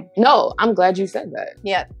side of the coin. No, I'm glad you said that.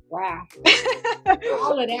 Yeah. Wow.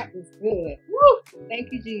 All of that was good. Woo!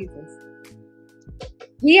 Thank you, Jesus.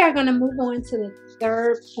 We are going to move on to the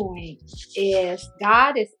third point, is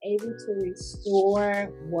God is able to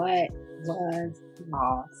restore what was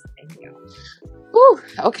lost in you. Ooh,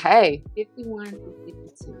 okay. 51 to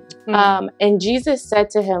 52. And Jesus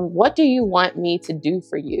said to him, what do you want me to do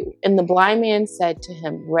for you? And the blind man said to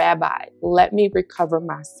him, Rabbi, let me recover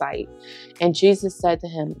my sight. And Jesus said to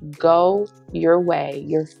him, go your way.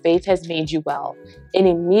 Your faith has made you well. And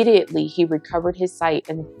immediately he recovered his sight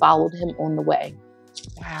and followed him on the way.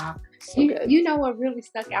 Wow. So you know what really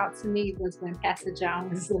stuck out to me was when Pastor Jon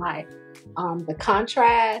was like, the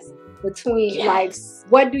contrast between like,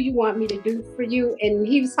 what do you want me to do for you? And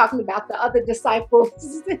he was talking about the other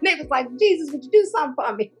disciples, and they was like, Jesus, would you do something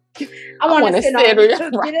for me? I want to sit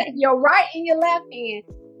on your right and your left hand.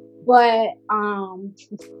 But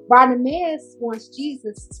Bartimaeus wants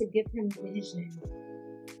Jesus to give him vision.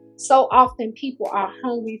 So often people are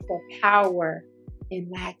hungry for power and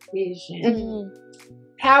lack vision.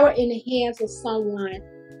 Power in the hands of someone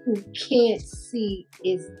who can't see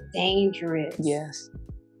is dangerous. Yes.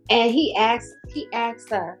 And he asks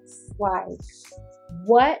us, like,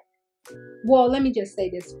 what? Well, let me just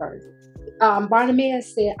say this first.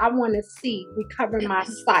 Bartimaeus said, I want to see, recover my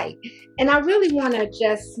sight. And I really want to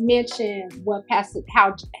just mention what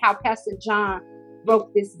how Pastor Jon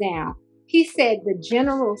broke this down. He said the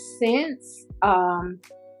general sense,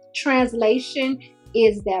 translation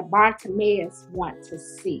is that Bartimaeus wants to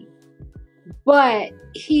see. But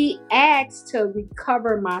he asked to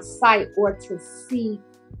recover my sight or to see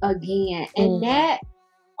again. And that,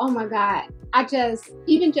 oh my God,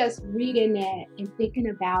 even just reading that and thinking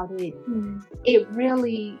about it, it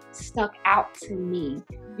really stuck out to me.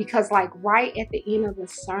 Because like right at the end of the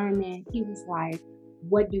sermon, he was like,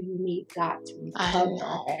 what do you need God to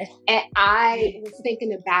recover? And I was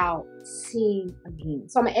thinking about seeing again.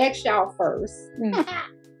 So I'm going to ask y'all first,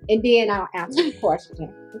 and then I'll answer the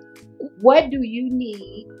question. What do you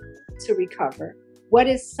need to recover? What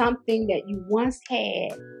is something that you once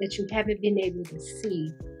had that you haven't been able to see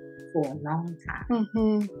for a long time?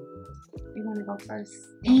 You want to go first?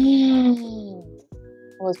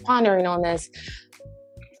 I was pondering on this.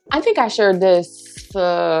 I think I shared this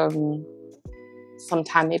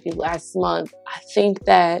sometime maybe last month. I think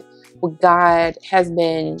that what God has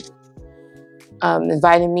been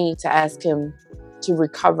inviting me to ask him to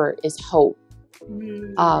recover is hope.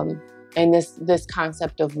 And this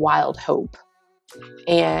concept of wild hope.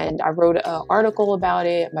 And I wrote an article about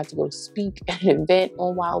it. I'm about to go speak at an event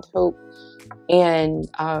on wild hope. And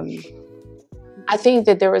I think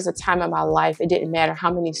that there was a time in my life, it didn't matter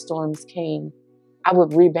how many storms came, I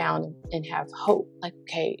would rebound and have hope. Like,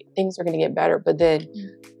 okay, things are going to get better. But then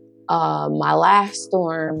my last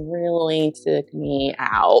storm really took me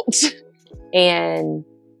out. And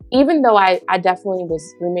even though I definitely was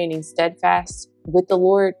remaining steadfast with the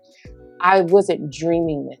Lord, I wasn't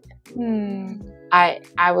dreaming with him.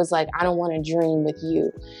 I was like, I don't want to dream with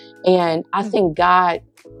you. And I think God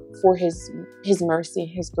for his mercy,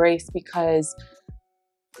 his grace, because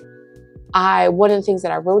one of the things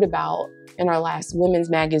that I wrote about in our last women's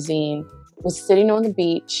magazine was sitting on the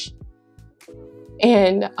beach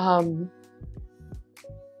and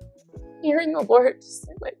hearing the Lord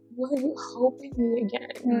say, like, will you hope in me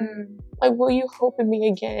again? Like, will you hope in me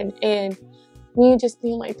again? And me just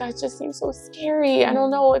being like, that just seems so scary. I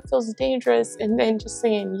don't know, it feels dangerous. And then just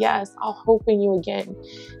saying, yes, I'll hope in you again.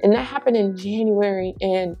 And that happened in January.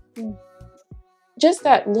 And just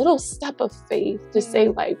that little step of faith to say,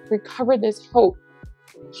 like, recover this hope.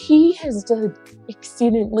 He has done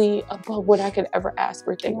exceedingly above what I could ever ask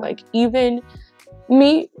or think. Like, even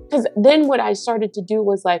me, because then what I started to do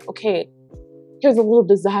was like, okay, here's a little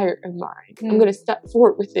desire of mine. I'm going to step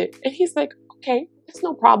forward with it. And he's like, okay, that's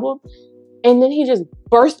no problem. And then he just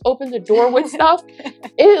burst open the door with stuff.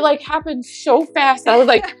 It like happened so fast. I was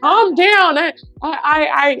like, calm down.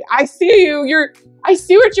 I see you. I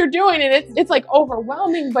see what you're doing. And it's like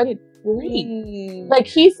overwhelming, but it's great. Like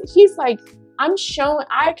he's like, I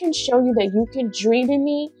can show you that you can dream in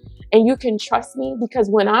me and you can trust me, because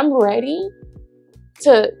when I'm ready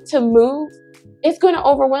to move, it's going to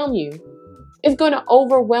overwhelm you. It's going to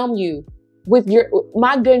overwhelm you with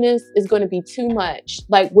my goodness is going to be too much.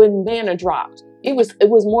 Like when manna dropped, it was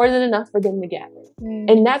more than enough for them to gather.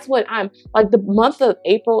 And that's what I'm like. The month of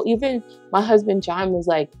April, even my husband Jon was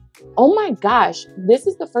like, oh my gosh, this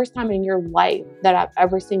is the first time in your life that I've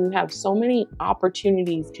ever seen you have so many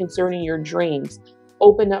opportunities concerning your dreams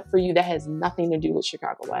open up for you that has nothing to do with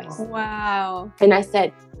Chicago West. Wow. And I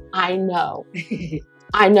said, I know.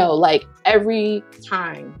 I know, like every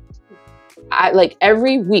time,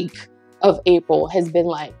 every week of April has been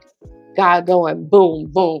like God going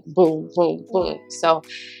boom, boom, boom, boom, boom. So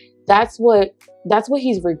that's what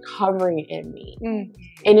he's recovering in me.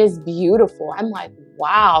 And it's beautiful. I'm like,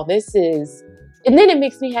 wow, this is, and then it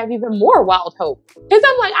makes me have even more wild hope. Because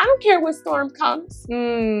I'm like, I don't care what storm comes. I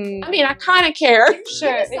mean, I kind of care.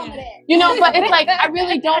 Sure. You know, but it's like, I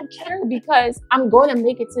really don't care, because I'm going to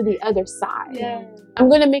make it to the other side. Yeah. I'm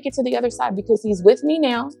going to make it to the other side because he's with me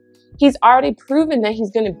now. He's already proven that he's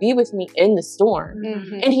going to be with me in the storm.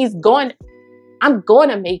 And I'm going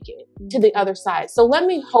to make it to the other side. So let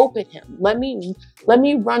me hope in him. Let me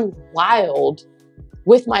run wild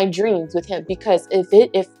with my dreams with him, because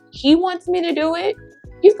if he wants me to do it,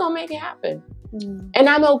 he's going to make it happen. And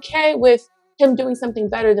I'm okay with him doing something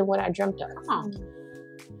better than what I dreamt of.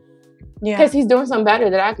 Because he's doing something better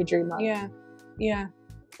that I could dream of. Yeah.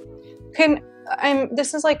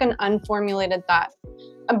 This is like an unformulated thought,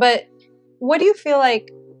 but what do you feel like?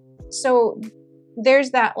 So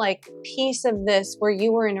there's that like piece of this where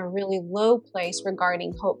you were in a really low place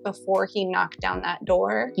regarding hope before he knocked down that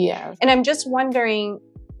door. Yeah. And I'm just wondering,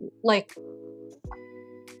 like,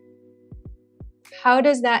 how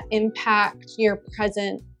does that impact your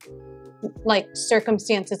present like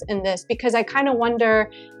circumstances in this? Because I kind of wonder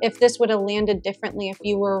if this would have landed differently if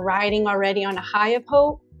you were riding already on a high of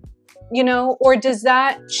hope, you know, or does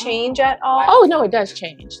that change at all? Oh, no, it does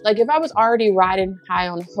change. Like if I was already riding high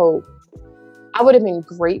on hope, I would have been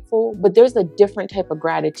grateful, but there's a different type of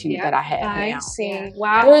gratitude that I have now. I see.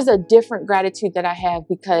 Wow. There's a different gratitude that I have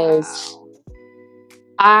because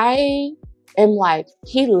I am like,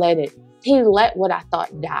 he let what I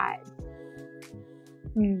thought die.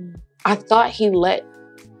 I thought he let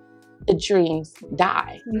the dreams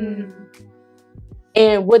die.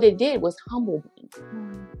 And what it did was humble me.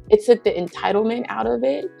 It took the entitlement out of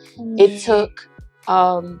it. It took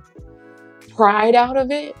pride out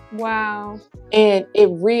of it. Wow. And it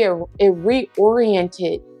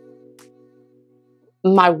reoriented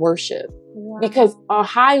my worship. Wow. Because our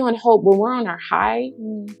high on hope, when we're on our high,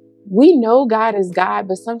 we know God is God,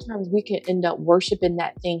 but sometimes we can end up worshiping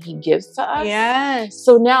that thing he gives to us. Yes.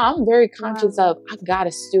 So now I'm very conscious of, I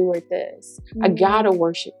gotta steward this. I gotta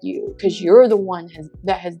worship you because you're the one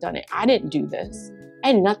that has done it. I didn't do this. I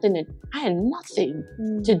had nothing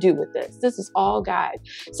to do with this. This is all God.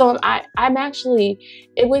 So I'm actually,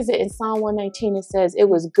 it was in Psalm 119, it says, it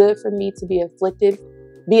was good for me to be afflicted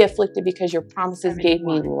because your promises gave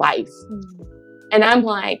me life. And I'm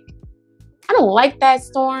like, I don't like that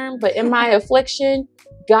storm, but in my affliction,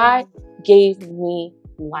 God gave me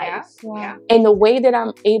life. Yeah. And the way that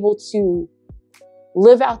I'm able to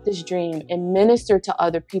live out this dream and minister to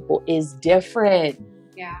other people is different.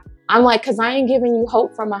 Yeah. I'm like, because I ain't giving you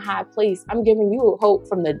hope from a high place. I'm giving you hope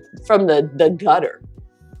from the gutter.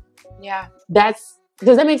 Yeah. Does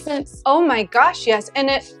that make sense? Oh my gosh, yes. And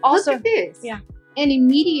it also... Look at this. Yeah. And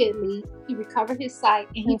immediately he recovered his sight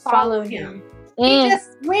and he followed him. He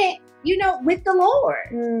just went with the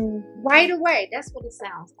Lord right away. That's what it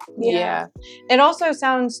sounds like. Yeah. It also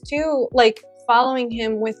sounds too like following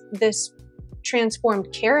him with this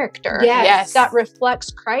transformed character that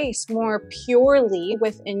reflects Christ more purely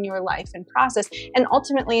within your life and process. And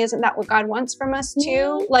ultimately, isn't that what God wants from us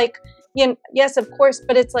too? Like, yes, of course,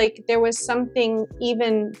 but it's like there was something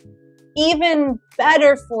even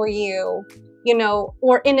better for you,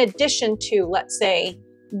 or in addition to, let's say,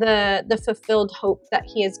 the fulfilled hope that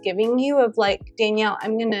he is giving you of like, Danielle,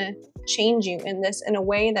 I'm going to change you in a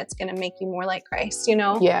way that's going to make you more like Christ,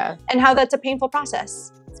 Yeah. And how that's a painful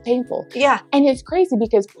process. It's painful. Yeah. And it's crazy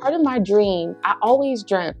because part of my dream, I always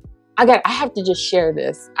dreamt, I have to just share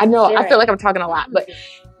this. I know, I feel like I'm talking a lot, but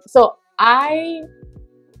so I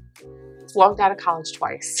flunked out of college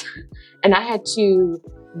twice and I had to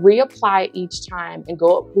reapply each time and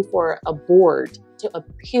go up before a board to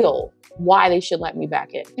appeal why they should let me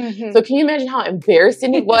back in. Mm-hmm. So can you imagine how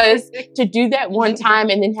embarrassing it was to do that one time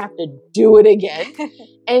and then have to do it again?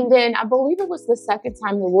 And then I believe it was the second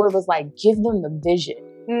time the Lord was like, give them the vision.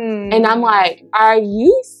 And I'm like, are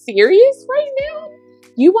you serious right now?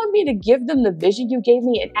 You want me to give them the vision you gave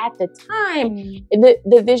me? And at the time,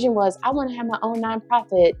 the vision was, I want to have my own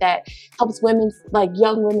nonprofit that helps women, like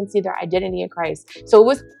young women, see their identity in Christ. So it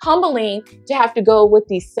was humbling to have to go with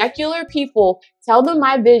these secular people, tell them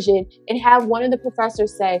my vision, and have one of the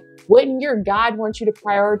professors say, wouldn't your God want you to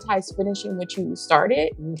prioritize finishing what you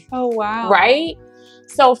started? Oh, wow. Right?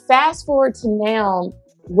 So fast forward to now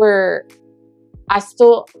where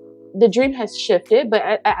the dream has shifted, but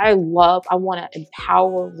I want to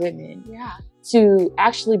empower women to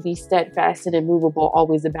actually be steadfast and immovable,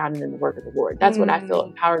 always abounding in the work of the Lord. That's what I feel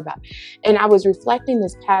empowered about. And I was reflecting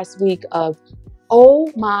this past week of,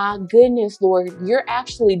 oh my goodness, Lord, you're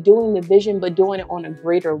actually doing the vision, but doing it on a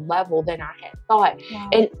greater level than I had thought. Wow.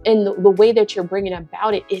 And the way that you're bringing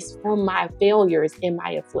about it is from my failures and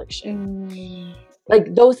my affliction.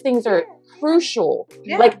 Like those things are crucial.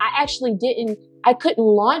 Yeah. Like I couldn't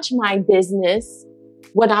launch my business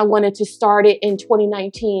when I wanted to start it in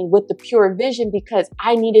 2019 with the pure vision because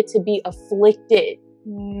I needed to be afflicted.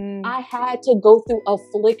 I had to go through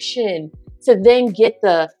affliction to then get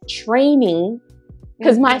the training,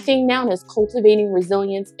 because my thing now is cultivating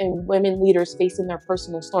resilience in women leaders facing their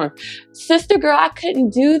personal storm. Sister girl, I couldn't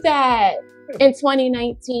do that in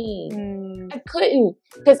 2019. I couldn't,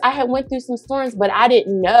 because I had went through some storms, but I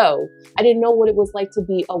didn't know what it was like to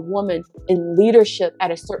be a woman in leadership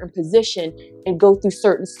at a certain position and go through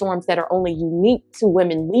certain storms that are only unique to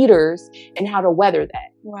women leaders and how to weather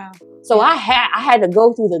that. Wow. So I had to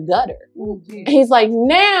go through the gutter. And he's like,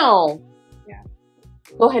 now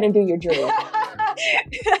go ahead and do your dream.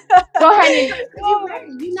 Go ahead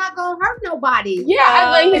and you're not gonna hurt nobody.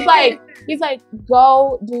 Yeah, he's like,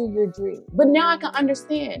 go do your dream. But now I can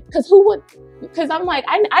understand, because I'm like,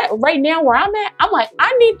 I right now where I'm at, I'm like,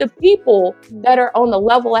 I need the people that are on the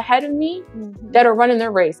level ahead of me that are running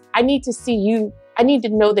their race. I need to see you. I need to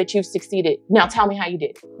know that you've succeeded. Now tell me how you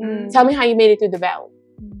did it. Tell me how you made it through the valley.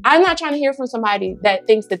 I'm not trying to hear from somebody that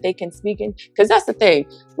thinks that they can speak in, because that's the thing.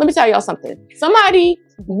 Let me tell y'all something. Somebody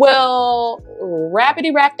will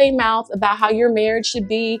rapidy rap their mouth about how your marriage should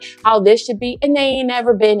be, how this should be, and they ain't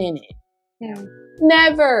never been in it. Yeah.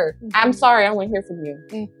 Never. I'm sorry, I don't want to hear from you.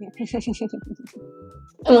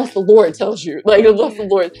 Unless the Lord tells you. Unless the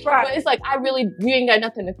Lord. Right. But it's like, you ain't got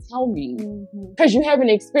nothing to tell me because you haven't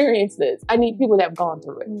experienced this. I need people that have gone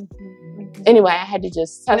through it. Anyway, I had to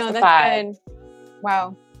just testify. No, that's good.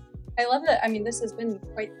 Wow. I love that. I mean, this has been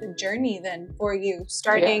quite the journey then for you,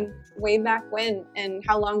 starting way back when, and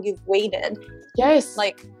how long you've waited. Yes.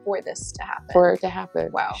 For this to happen. For it to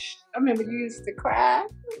happen. Wow. I remember you used to cry.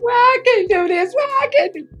 Well, I can't do this. Well, I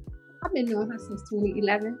can't do. I've been knowing her since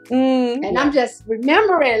 2011. And I'm just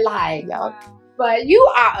remembering but you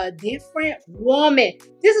are a different woman.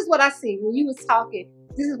 This is what I seen when you was talking.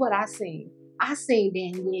 This is what I seen. I seen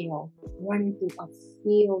Danielle running through a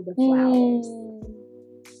field of flowers.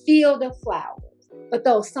 Field of flowers. But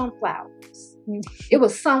those sunflowers. It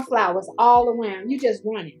was sunflowers all around. You just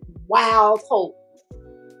running. Wild hope.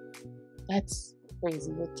 That's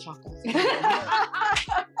crazy. We'll talk about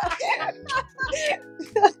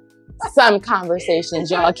that. Some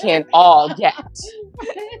conversations y'all can't all get.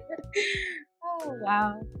 Oh,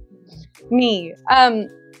 wow. Me.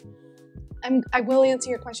 I will answer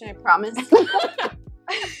your question, I promise.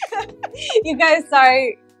 You guys,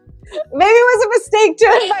 sorry. Maybe it was a mistake to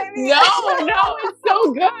invite me. No, it's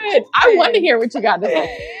so good. I want to hear what you got to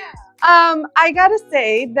say. I gotta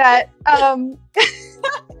say that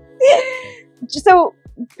so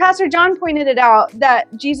Pastor Jon pointed it out that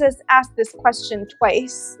Jesus asked this question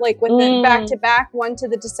twice, like with it back to back, one to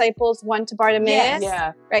the disciples, one to Bartimaeus.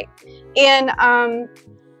 Yeah. Right. And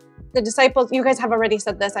the disciples, you guys have already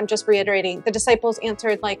said this, I'm just reiterating. The disciples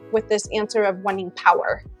answered like with this answer of wanting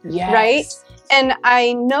power. Yes. Right. And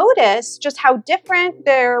I noticed just how different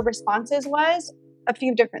their responses was. A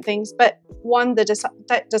few different things, but one, the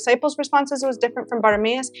disciples' responses was different from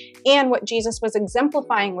Bartimaeus, and what Jesus was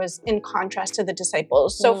exemplifying was in contrast to the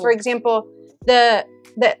disciples. So, for example, the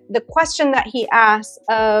question that he asked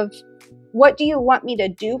of, "What do you want me to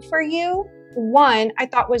do for you?" One, I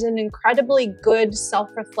thought was an incredibly good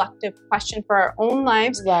self-reflective question for our own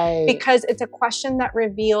lives, Right. because it's a question that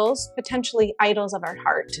reveals potentially idols of our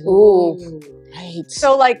heart. Ooh. Right.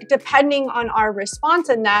 So like depending on our response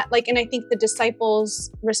in that, like, and I think the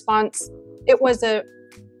disciples' response, it was a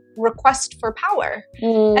request for power.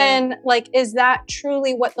 And like, is that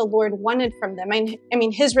truly what the Lord wanted from them? I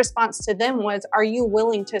mean, his response to them was, are you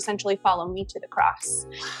willing to essentially follow me to the cross?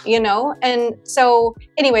 You know? And so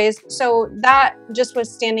anyways, so that just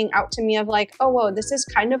was standing out to me of like, oh, whoa, this is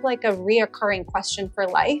kind of like a reoccurring question for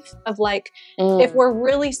life of like, if we're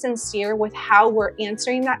really sincere with how we're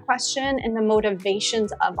answering that question and the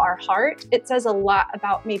motivations of our heart, it says a lot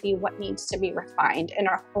about maybe what needs to be refined in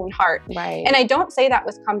our own heart. Right. And I don't say that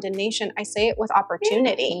with condemnation. I say it with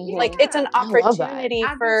opportunity. Yeah. Like it's an opportunity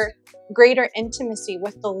for greater intimacy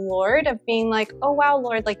with the Lord of being like, oh, wow,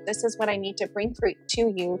 Lord, like this is what I need to bring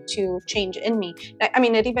to you to change in me. I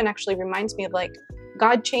mean, it even actually reminds me of like,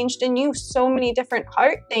 God changed in you so many different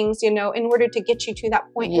heart things, you know, in order to get you to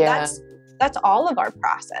that point. Yeah. And that's all of our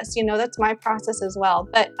process, you know, that's my process as well.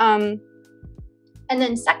 But, and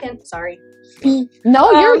then second, sorry.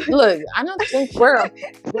 No, look, I don't think we're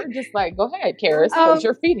just like, go ahead, Karis, because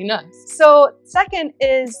you're feeding us. So second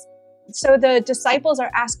is, so the disciples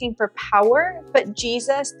are asking for power, but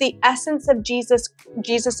Jesus, the essence of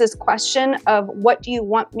Jesus's question of what do you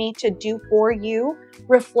want me to do for you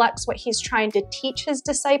reflects what he's trying to teach his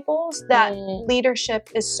disciples, that leadership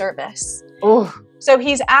is service. Oh. So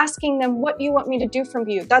he's asking them, what do you want me to do from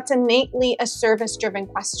you? That's innately a service-driven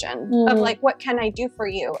question of like, what can I do for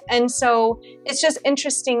you? And so it's just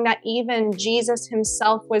interesting that even Jesus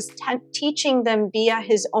himself was teaching them via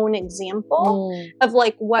his own example of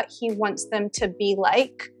like what he wants them to be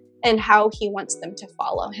like and how he wants them to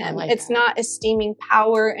follow him. It's not esteeming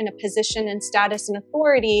power and a position and status and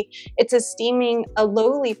authority. It's esteeming a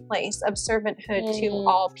lowly place of servanthood to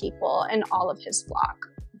all people and all of his flock.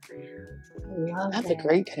 That's a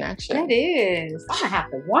great connection. That is. I'm gonna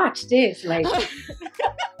have to watch this later.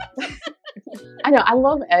 I know. I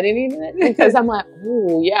love editing it because I'm like,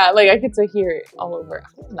 oh yeah, like I get to hear it all over.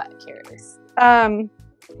 I love that, Karis.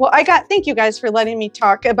 Well, thank you guys for letting me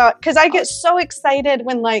talk about, because I get so excited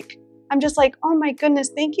when like, I'm just like, oh my goodness,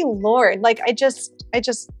 thank you, Lord. Like I just,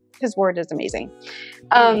 his word is amazing.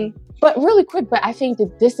 But really quick, but I think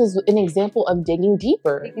that this is an example of digging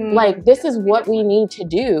deeper. Like this is what we need to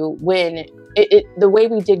do when the way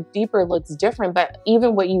we dig deeper looks different. But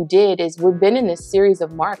even what you did is we've been in this series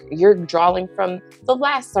of Mark. You're drawing from the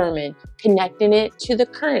last sermon, connecting it to the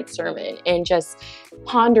current sermon, and just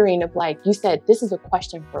pondering of like you said, this is a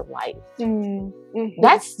question for life.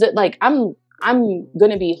 That's like I'm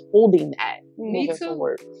gonna be holding that. Me too.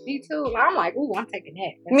 Forward. Me too. I'm like, ooh, I'm taking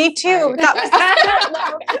that. Me too. Yeah. Because I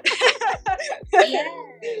didn't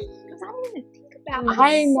even think about it.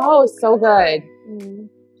 I know, so good.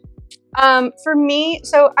 For me,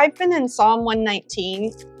 so I've been in Psalm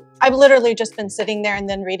 119. I've literally just been sitting there and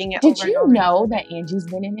then reading it. Did you know that Angie's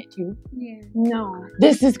been in it too? Yeah. No.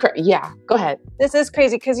 This is crazy. Yeah, go ahead. This is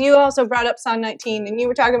crazy because you also brought up Psalm 19 and you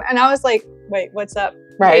were talking about, and I was like, wait, what's up?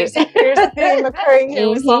 Right. Here's a theme occurring here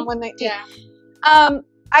with Psalm 119. Yeah.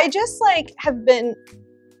 I just like have been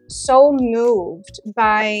so moved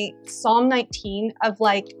by Psalm 19 of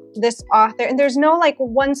like this author, and there's no like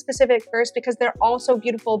one specific verse because they're all so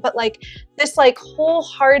beautiful, but like this like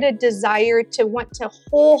wholehearted desire to want to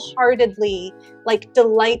wholeheartedly like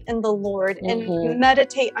delight in the Lord and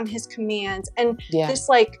meditate on his commands, and this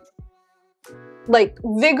like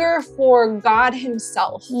vigor for God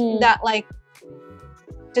himself that like,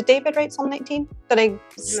 did David write Psalm 19? No.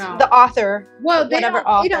 The author. Well, whatever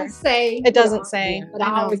author. It don't say. It doesn't say. Yeah, but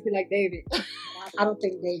I always be like David. I don't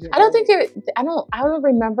think David. I don't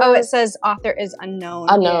remember. Oh, it says author is unknown.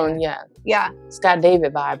 Unknown, yeah. It's got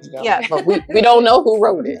David vibes though. Yeah. But we don't know who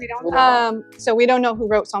wrote it. So we don't know who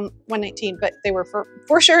wrote Psalm 119, but they were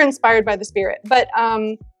for sure inspired by the Spirit. But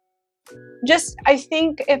just I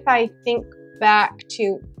think if I think back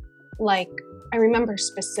to like, I remember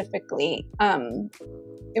specifically,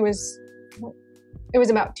 it was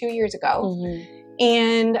about 2 years ago,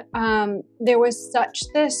 And there was such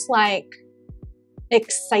this like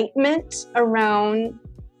excitement around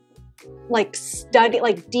like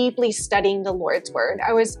deeply studying the Lord's word.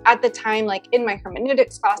 I was at the time like in my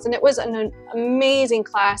hermeneutics class, and it was an amazing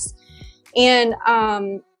class. And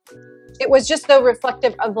it was just so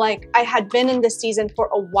reflective of like, I had been in this season for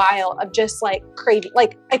a while of just like craving,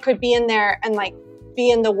 like I could be in there and like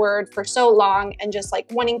be in the word for so long and just like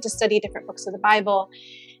wanting to study different books of the Bible.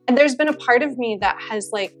 And there's been a part of me that has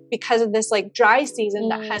like, because of this like dry season,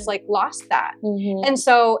 that has like lost that. And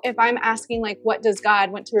so if I'm asking like, what does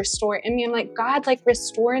God want to restore in me? I'm like, God, like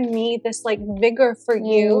restore in me this like vigor for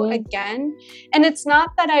you again. And it's not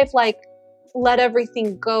that I've like let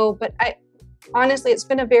everything go, but honestly, it's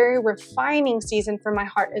been a very refining season for my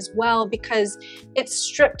heart as well, because it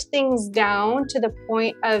stripped things down to the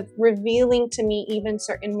point of revealing to me even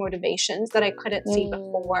certain motivations that I couldn't see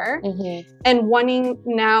before, and wanting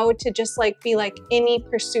now to just like be like any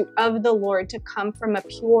pursuit of the Lord to come from a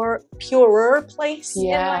purer place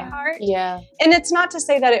in my heart. And it's not to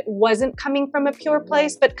say that it wasn't coming from a pure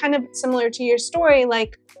place, but kind of similar to your story,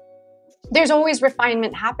 like there's always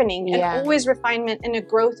refinement happening, and always refinement and a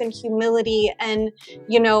growth in humility. And,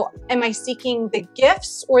 you know, am I seeking the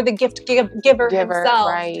gifts or the gift giver himself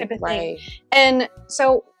type of thing? And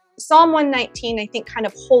so Psalm 119, I think kind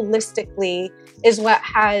of holistically is what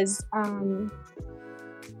has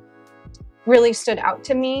really stood out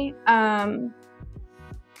to me. Sorry,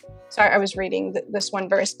 I was reading this one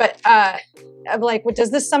verse, but I'm like, what,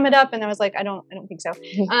 does this sum it up? And I was like, I don't think so.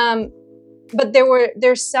 But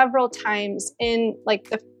there's several times in like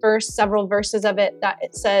the first several verses of it that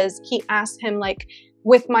it says, he asked him like,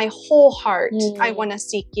 with my whole heart, I want to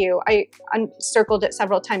seek you. I circled it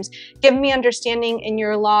several times. Give me understanding in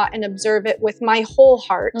your law and observe it with my whole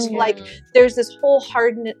heart. Like there's this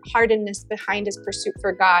wholeheartedness behind his pursuit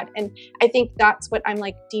for God. And I think that's what I'm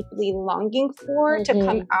like deeply longing for to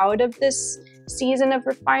come out of this season of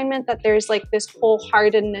refinement, that there's like this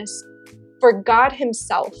wholeheartedness for God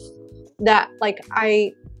himself. That like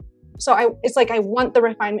it's like I want the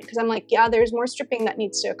refinement, because I'm like, yeah, there's more stripping that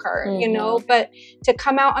needs to occur, you know, but to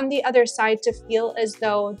come out on the other side to feel as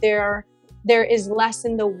though there is less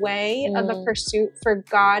in the way of a pursuit for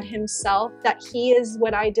God himself, that he is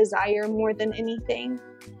what I desire more than anything.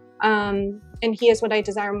 And he is what I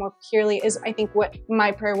desire more purely, is I think what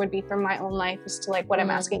my prayer would be for my own life, is to like what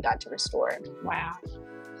I'm asking God to restore. Wow.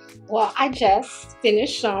 Well, I just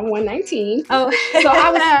finished Psalm 119. Oh, so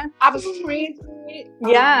I was praying through it,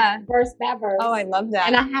 verse by verse. Oh, I love that.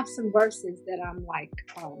 And I have some verses that I'm like,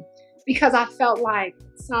 because I felt like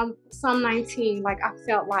Psalm 19, like I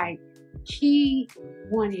felt like he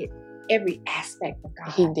wanted every aspect of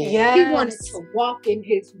God. He did. Yes. He wanted to walk in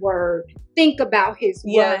his word, think about his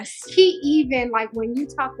word. He even, like when you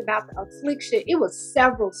talked about the affliction, it was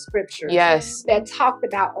several scriptures that talked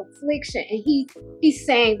about affliction. And he's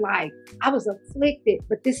saying like, I was afflicted,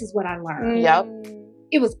 but this is what I learned.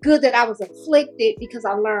 It was good that I was afflicted because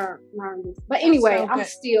I learned this. But anyway, so I'm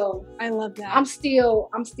still, I love that. I'm still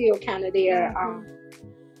kind of there.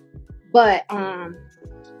 But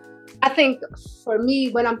I think for me,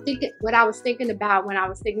 what I was thinking about when I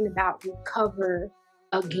was thinking about recover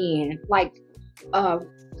again, like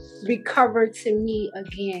recover to me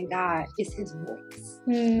again, God, is his voice.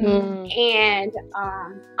 And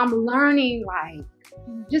I'm learning, like,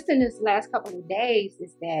 just in this last couple of days,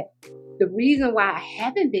 is that the reason why I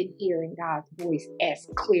haven't been hearing God's voice as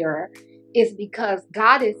clearer is because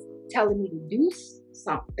God is telling me to do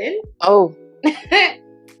something.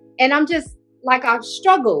 And I'm just, like, I've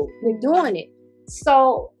struggled with doing it.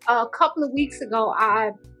 So a couple of weeks ago,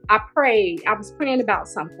 I prayed. I was praying about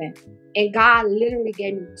something, and God literally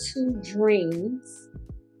gave me 2 dreams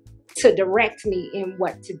to direct me in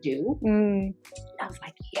what to do. I was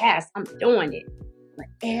like, yes, I'm doing it. But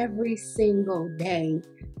every single day,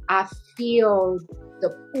 I feel the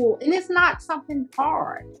pull, and it's not something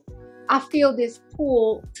hard. I feel this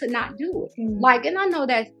pull to not do it. Like, and I know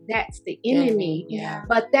that that's the enemy,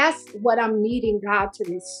 but that's what I'm needing God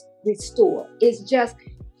to restore. It's just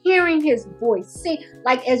hearing his voice. See,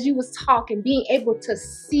 like as you was talking, being able to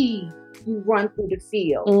see you run through the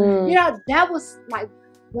field. You know, that was like,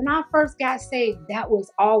 when I first got saved, that was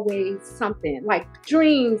always something, like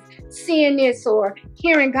dreams, seeing this or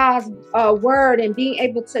hearing God's word and being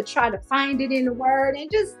able to try to find it in the word, and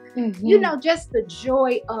just, you know, just the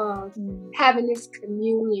joy of having this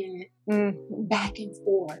communion back and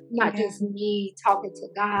forth, not just me talking to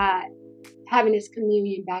God, having this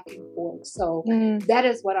communion back and forth. So that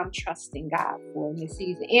is what I'm trusting God for in this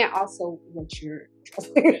season, and also what you're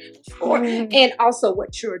trusting for, and also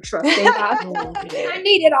what you're trusting God for. I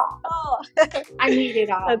need it all. I need it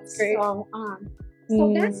all. That's great.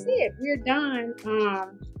 So that's it. We're done.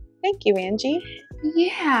 Thank you, Angie.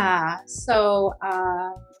 Yeah. So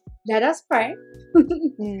let us pray.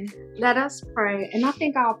 Let us pray. And I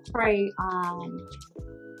think I'll pray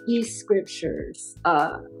these scriptures.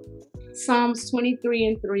 Psalms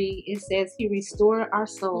 23:3, it says, He restored our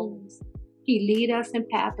souls. He lead us in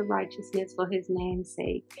path of righteousness for His name's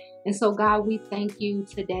sake. And so, God, we thank you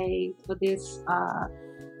today for this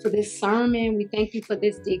sermon. We thank you for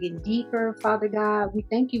this digging deeper, Father God. We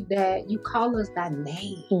thank you that you call us by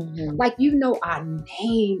name. Like you know our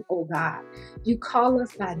name, oh God. You call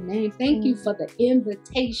us by name. Thank you for the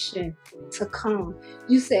invitation to come.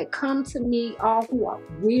 You said, come to me, all who are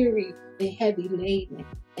weary and heavy laden,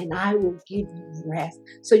 and I will give you rest.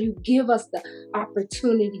 So you give us the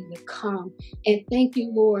opportunity to come. And thank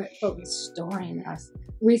you, Lord, for restoring us.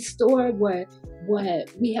 Restore what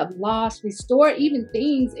we have lost. Restore even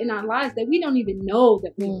things in our lives that we don't even know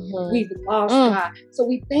that we've lost, God. So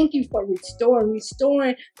we thank you for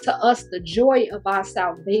restoring to us the joy of our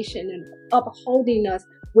salvation and upholding us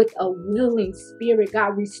with a willing spirit,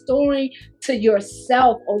 God. Restoring to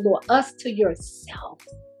yourself, oh Lord, us to yourself.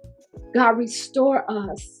 God, restore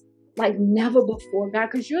us like never before, God,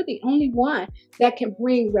 because you're the only one that can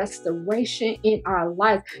bring restoration in our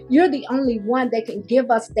lives. You're the only one that can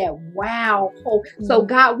give us that wow hope. So,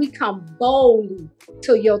 God, we come boldly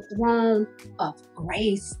to your throne of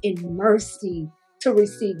grace and mercy to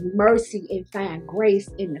receive mercy and find grace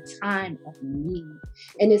in the time of need.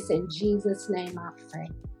 And it's in Jesus' name I pray.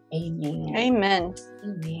 Amen. Amen.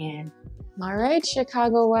 Amen. All right,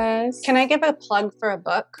 Chicago West. Can I give a plug for a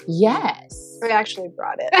book? Yes. I actually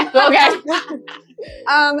brought it. Okay.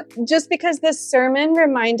 Just because this sermon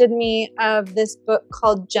reminded me of this book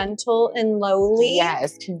called Gentle and Lowly.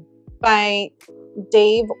 Yes. By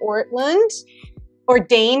Dane Ortlund.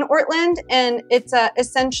 And it's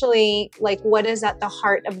essentially like what is at the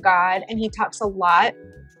heart of God. And he talks a lot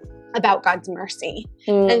about God's mercy.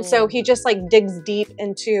 And so he just like digs deep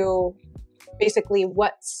into basically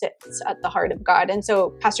what sits at the heart of God. And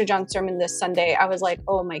so Pastor Jon's sermon this Sunday, I was like,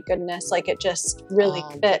 oh my goodness, like it just really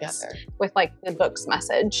fits with like the book's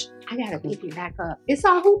message. I gotta pick it back up. It's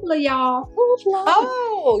on Hoopla, y'all. Hoopla.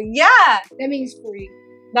 Oh, yeah. That means free.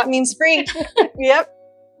 That means free. Yep.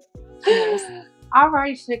 All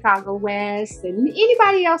right, Chicago West. And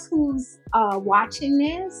anybody else who's watching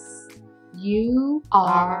this, you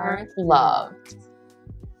are loved.